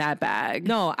back in that bag.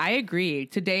 No, I agree.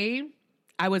 Today,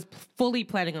 I was fully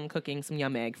planning on cooking some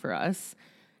yum egg for us.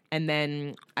 And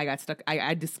then I got stuck.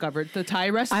 I discovered the Thai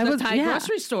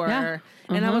grocery store. Yeah.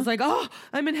 And I was like, oh,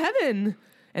 I'm in heaven.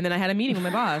 And then I had a meeting with my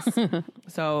boss.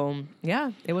 So,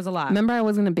 yeah, it was a lot. Remember I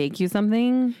was going to bake you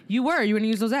something? You were going to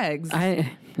use those eggs.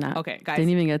 Okay, guys.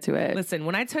 Didn't even get to it. Listen,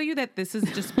 when I tell you that this has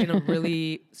just been a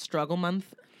really struggle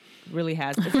month, really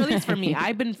has. At least for me,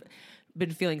 I've been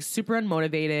feeling super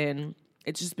unmotivated.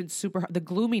 It's just been super hard. The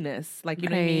gloominess, like, you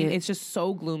know what I mean? Right. It's just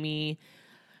so gloomy.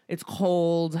 It's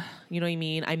cold. You know what I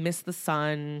mean? I miss the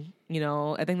sun. You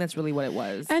know, I think that's really what it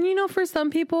was. And, you know, for some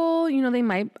people, you know, they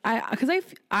might, because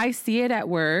I see it at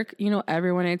work, you know,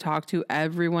 everyone I talk to,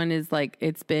 everyone is like,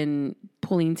 it's been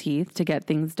pulling teeth to get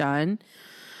things done.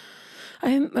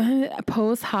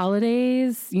 Post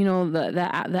holidays, you know,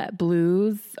 that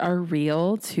blues are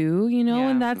real too, you know,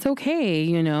 and that's okay,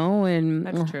 you know, and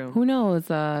That's true. Who knows?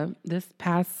 This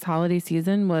past holiday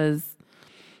season was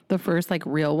the first like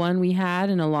real one we had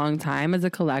in a long time as a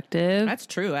collective. That's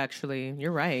true, actually.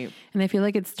 You're right. And I feel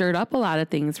like it stirred up a lot of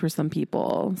things for some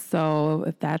people. So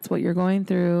if that's what you're going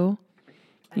through,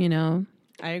 you know,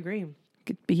 I agree.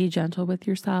 be gentle with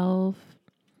yourself.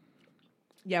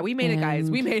 Yeah, we made it, guys.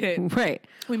 We made it. Right.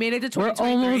 We made it to We're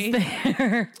 2023. almost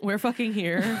there. We're fucking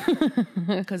here.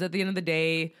 Because at the end of the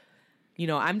day, you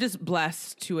know, I'm just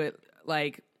blessed to it.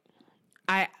 Like,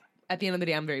 at the end of the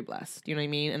day, I'm very blessed. You know what I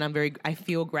mean? And I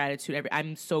feel gratitude.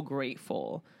 I'm so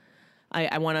grateful.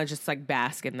 I want to just like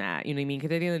bask in that. You know what I mean?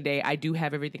 Because at the end of the day, I do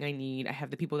have everything I need. I have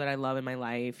the people that I love in my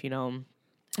life. You know,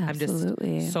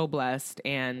 Absolutely. I'm just so blessed.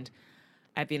 And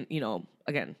at the end, you know,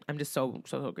 again, I'm just so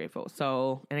grateful.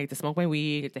 So, and I get to smoke my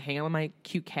weed, get to hang out with my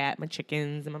cute cat, my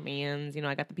chickens, and my mans. You know,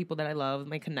 I got the people that I love,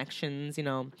 my connections. You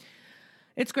know,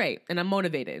 it's great, and I'm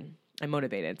motivated.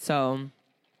 So,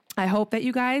 I hope that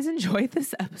you guys enjoyed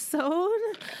this episode.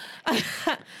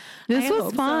 This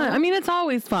was fun. So. I mean, it's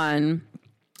always fun,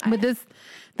 but this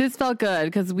felt good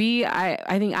because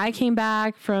I think I came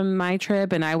back from my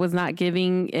trip and I was not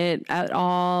giving it at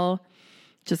all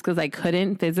just because I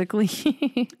couldn't physically.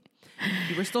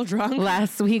 You were still drunk.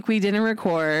 Last week we didn't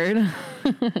record.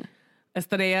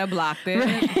 Estrella blocked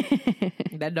it.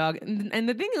 That dog. And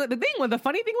the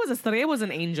funny thing was Estrella was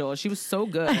an angel. She was so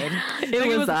good.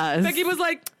 It was us. Becky was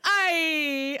like,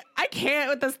 I can't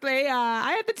with Estrella.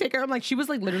 I have to take her. I'm like, she was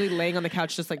like literally laying on the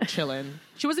couch just like chilling.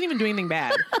 She wasn't even doing anything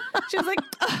bad. She was like,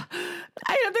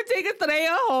 I have to take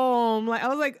Estrella home. Like, I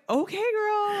was like, okay,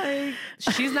 girl. Like,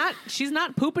 she's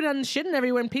not pooping and shitting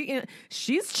everywhere and peeking.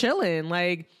 She's chilling.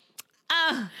 Like,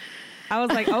 I was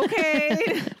like,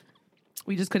 okay.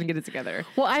 We just couldn't get it together.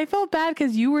 Well, I felt bad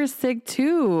because you were sick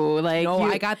too. Like, No,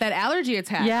 I got that allergy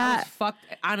attack. Yeah. I was fucked,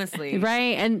 honestly.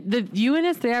 right. And you and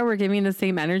Estrella were giving the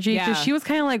same energy because Yeah. she was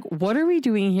kind of like, what are we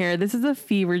doing here? This is a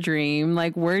fever dream.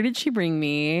 Like, where did she bring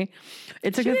me?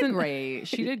 It took She us did great.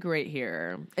 She did great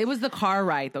here. It was the car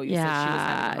ride, though. You said she was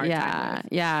having a hard time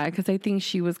with. Yeah. Because I think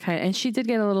she was and she did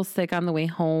get a little sick on the way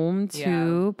home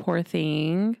too. Poor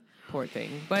thing. Poor thing.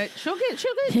 But she'll get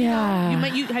Yeah.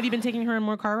 have you been taking her on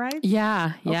more car rides?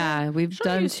 Yeah. We've She'll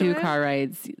done get used to 2 it. car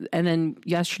rides. And then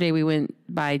yesterday we went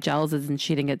by Gells's and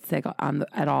she didn't get sick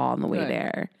at all on the way Good.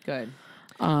 there. Good.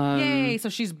 Yay. So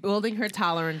she's building her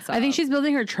tolerance up. I think she's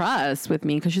building her trust with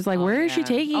me because she's like, where is she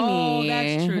taking me? Oh,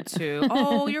 that's true too.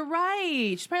 Oh, you're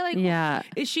right. She's probably like, Yeah.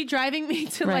 is she driving me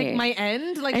to like Right. my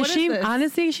end? Like, And what is this?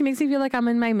 honestly, she makes me feel like I'm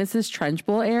in my Mrs.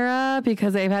 Trunchbull era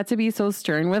because I've had to be so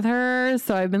stern with her.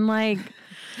 So I've been like,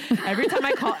 Every time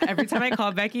I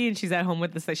call Becky and she's at home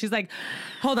with this, she's like,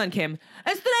 hold on, Kim.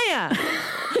 Estrella!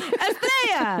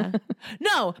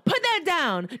 No, put that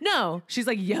down. No. She's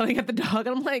like yelling at the dog.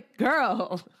 And I'm like,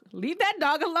 girl, leave that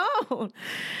dog alone.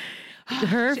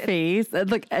 her face,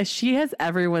 like she has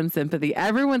everyone's sympathy.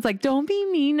 Everyone's like, don't be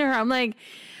mean to her. I'm like,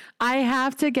 I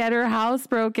have to get her house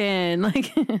broken.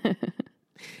 Like,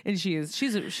 And she's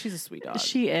a sweet dog.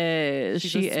 she is.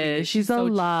 She's She a sweetie. is. She's She's a so-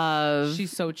 love.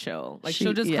 She's so chill. Like She-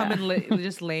 she'll just come yeah. and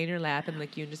just lay in your lap and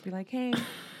lick you and just be like, hey.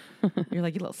 You're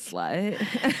like, you little slut.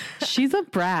 She's a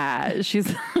brat.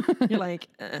 She's You're like,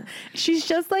 she's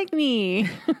just like me.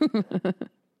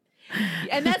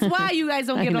 and that's why you guys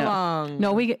don't get know. along.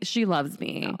 No, she loves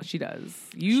me. No, she does.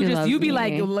 She loves You be me.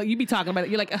 like, you be talking about it.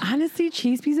 You're like, Honestly,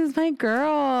 Cheese Piece is my girl.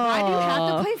 why do you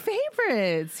have to play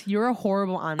favorites? You're a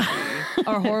horrible auntie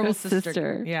or a horrible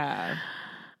sister. Yeah.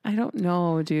 I don't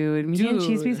know, dude. Me and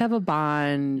Cheese Dude. Piece have a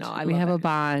bond. No, I we love have it. a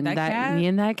bond. That cat? Me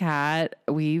and that cat,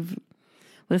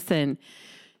 listen,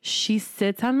 she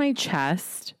sits on my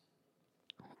chest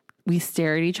we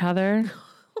stare at each other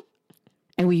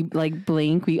and we like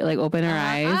blink, we like open our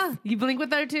eyes. You blink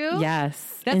with her too?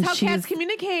 Yes. That's And how she's- cats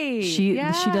communicate. She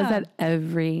does that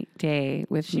every day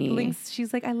with She me. blinks.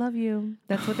 She's like, I love you.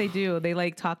 That's what they do. They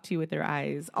like talk to you with their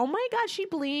eyes. Oh my God, she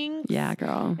blinks. Yeah,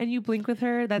 girl. And you blink with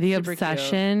her. That's The super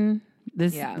obsession.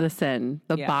 This Yeah. listen,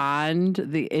 the Yeah. bond,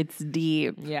 it's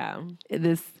deep. Cute. Yeah.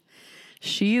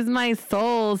 She's my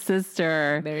soul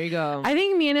sister. There you go. I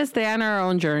think me and Estee on our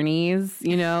own journeys,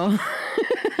 you know.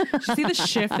 Did you see the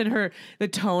shift in the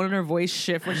tone in her voice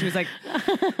shift when she was like,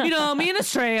 me and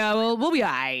Estrella, we'll be all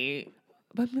right.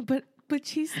 But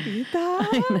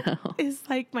Chisita is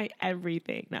like my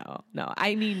everything. No.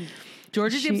 I mean,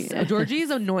 Georgie is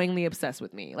annoyingly obsessed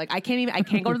with me. Like I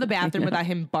can't go to the bathroom without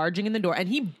him barging in the door. And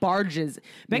he barges.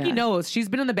 Becky knows. She's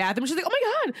been in the bathroom. She's like, oh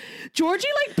my God, Georgie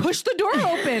like pushed the door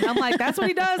open. I'm like, that's what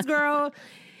he does, girl.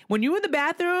 When you're in the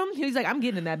bathroom, he's like, I'm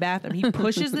getting in that bathroom. He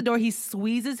pushes the door. He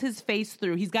squeezes his face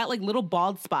through. He's got like little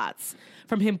bald spots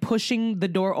from him pushing the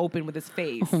door open with his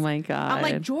face. Oh my God. I'm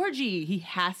like, Georgie, he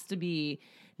has to be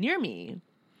near me.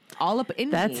 All up in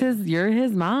me. You're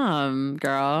his mom,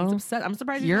 girl. I'm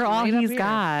surprised You're all laid up he's here.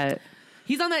 got.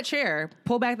 He's on that chair.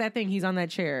 Pull back that thing. He's on that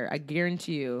chair. I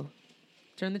guarantee you.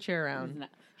 Turn the chair around.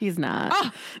 He's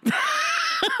not.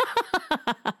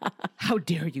 How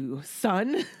dare you,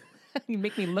 son? You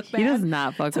make me look bad. He does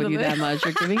not fuck with you that much.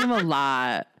 You're giving him a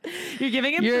lot. You're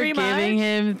giving him You're three giving much?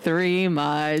 him three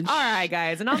much. All right,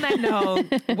 guys. And on that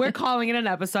note, we're calling it an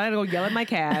episode. I gotta go yell at my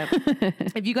cat.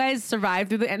 If you guys survive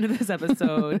through the end of this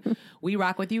episode, we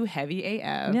rock with you heavy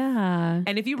AF. Yeah.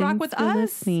 And if you rock with Thanks for us,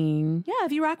 listening. yeah,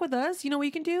 if you rock with us, you know what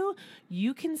you can do?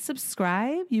 You can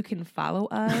subscribe. You can follow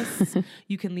us.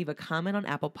 You can leave a comment on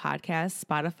Apple Podcasts,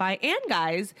 Spotify. And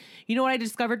guys, you know what I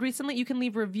discovered recently? You can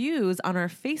leave reviews on our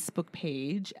Facebook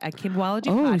page at Kimboology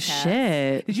Oh, Podcast.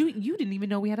 shit. Did you didn't even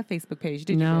know we had a Facebook page,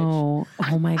 did No.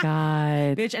 Oh my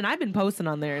God. you, bitch? And I've been posting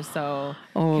on there, so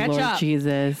Oh, catch Lord up.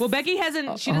 Jesus. Well, Becky she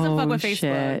doesn't fuck with Facebook.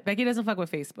 shit. Becky doesn't fuck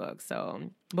with Facebook, so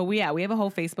but we have a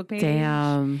whole Facebook page.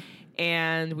 Damn.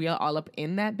 And we are all up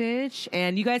in that bitch.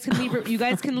 And you guys can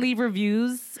leave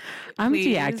reviews. I'm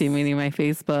please. deactivating my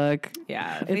Facebook.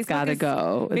 Yeah, It's gotta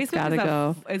go. It's gotta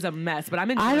go. It's a mess, but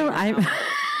I'm enjoying.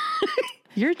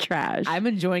 You're trash. I'm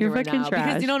enjoying You're it right fucking now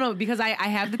trash. because because I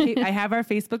have I have our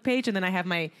Facebook page and then I have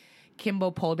my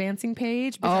Kimbo pole dancing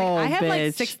page. Bitch, Oh, I have like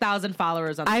bitch. 6,000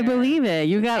 followers on there. I believe it.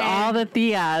 You got And- all the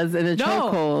tias in a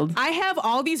chokehold. I have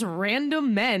all these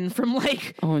random men from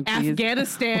like Oh, geez.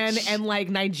 Afghanistan and like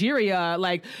Nigeria,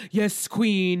 like, yes,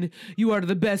 queen, you are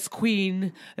the best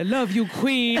queen. I love you,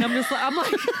 queen. I'm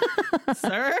like,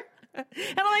 sir? And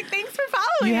I'm like, thanks for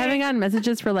following. You haven't gotten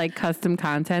messages for like custom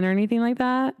content or anything like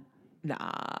that? Nah,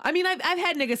 I mean, I've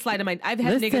had niggas slide in my. I've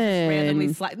had niggas just Listen.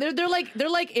 randomly slide. They're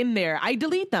like in there. I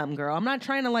delete them, girl. I'm not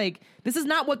trying to like. This is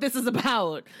not what this is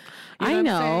about. You I what I'm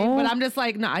saying? know. But I'm just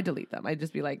like, nah. I delete them. I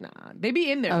just be like, nah. They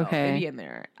be in there. Though. Okay. They be in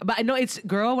there. But I know it's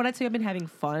girl. When I tell you I've been having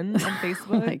fun on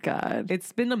Facebook, Oh my God.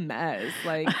 it's been a mess.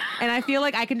 Like, and I feel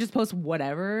like I can just post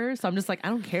whatever. So I'm just like, I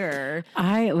don't care.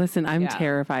 I'm Yeah.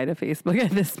 terrified of Facebook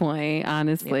at this point,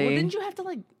 honestly. Well, didn't you have to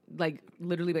like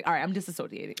literally like, all right, I'm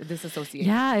disassociating.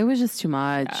 Yeah, it was just too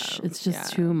much. Yeah, It's just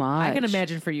yeah. too much. I can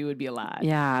imagine for you it would be a lot.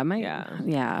 Yeah,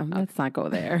 Yeah. let's not go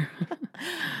there.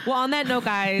 Well, on that note,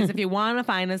 guys, if you want to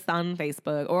find us on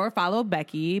Facebook or follow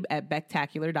Becky at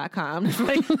Becktacular.com.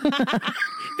 Like,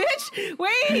 bitch,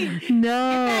 wait.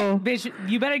 No. Bitch,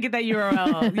 you better get that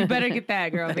URL. You better get that,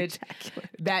 girl, bitch.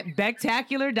 That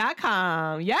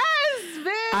Becktacular.com. Yes,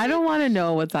 bitch. I don't want to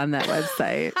know what's on that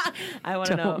website. I want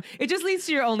to know. It just leads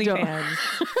to your OnlyFans.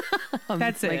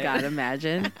 That's Oh my it. God,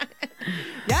 imagine.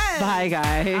 Yes. Bye,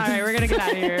 guys. All right, we're going to get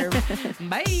out of here.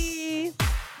 Bye.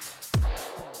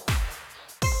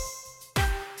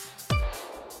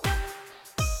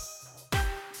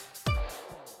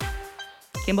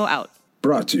 Kimbo out.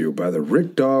 Brought to you by the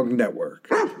Rick Dog Network.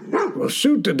 Well,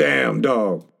 shoot the damn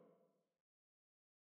dog.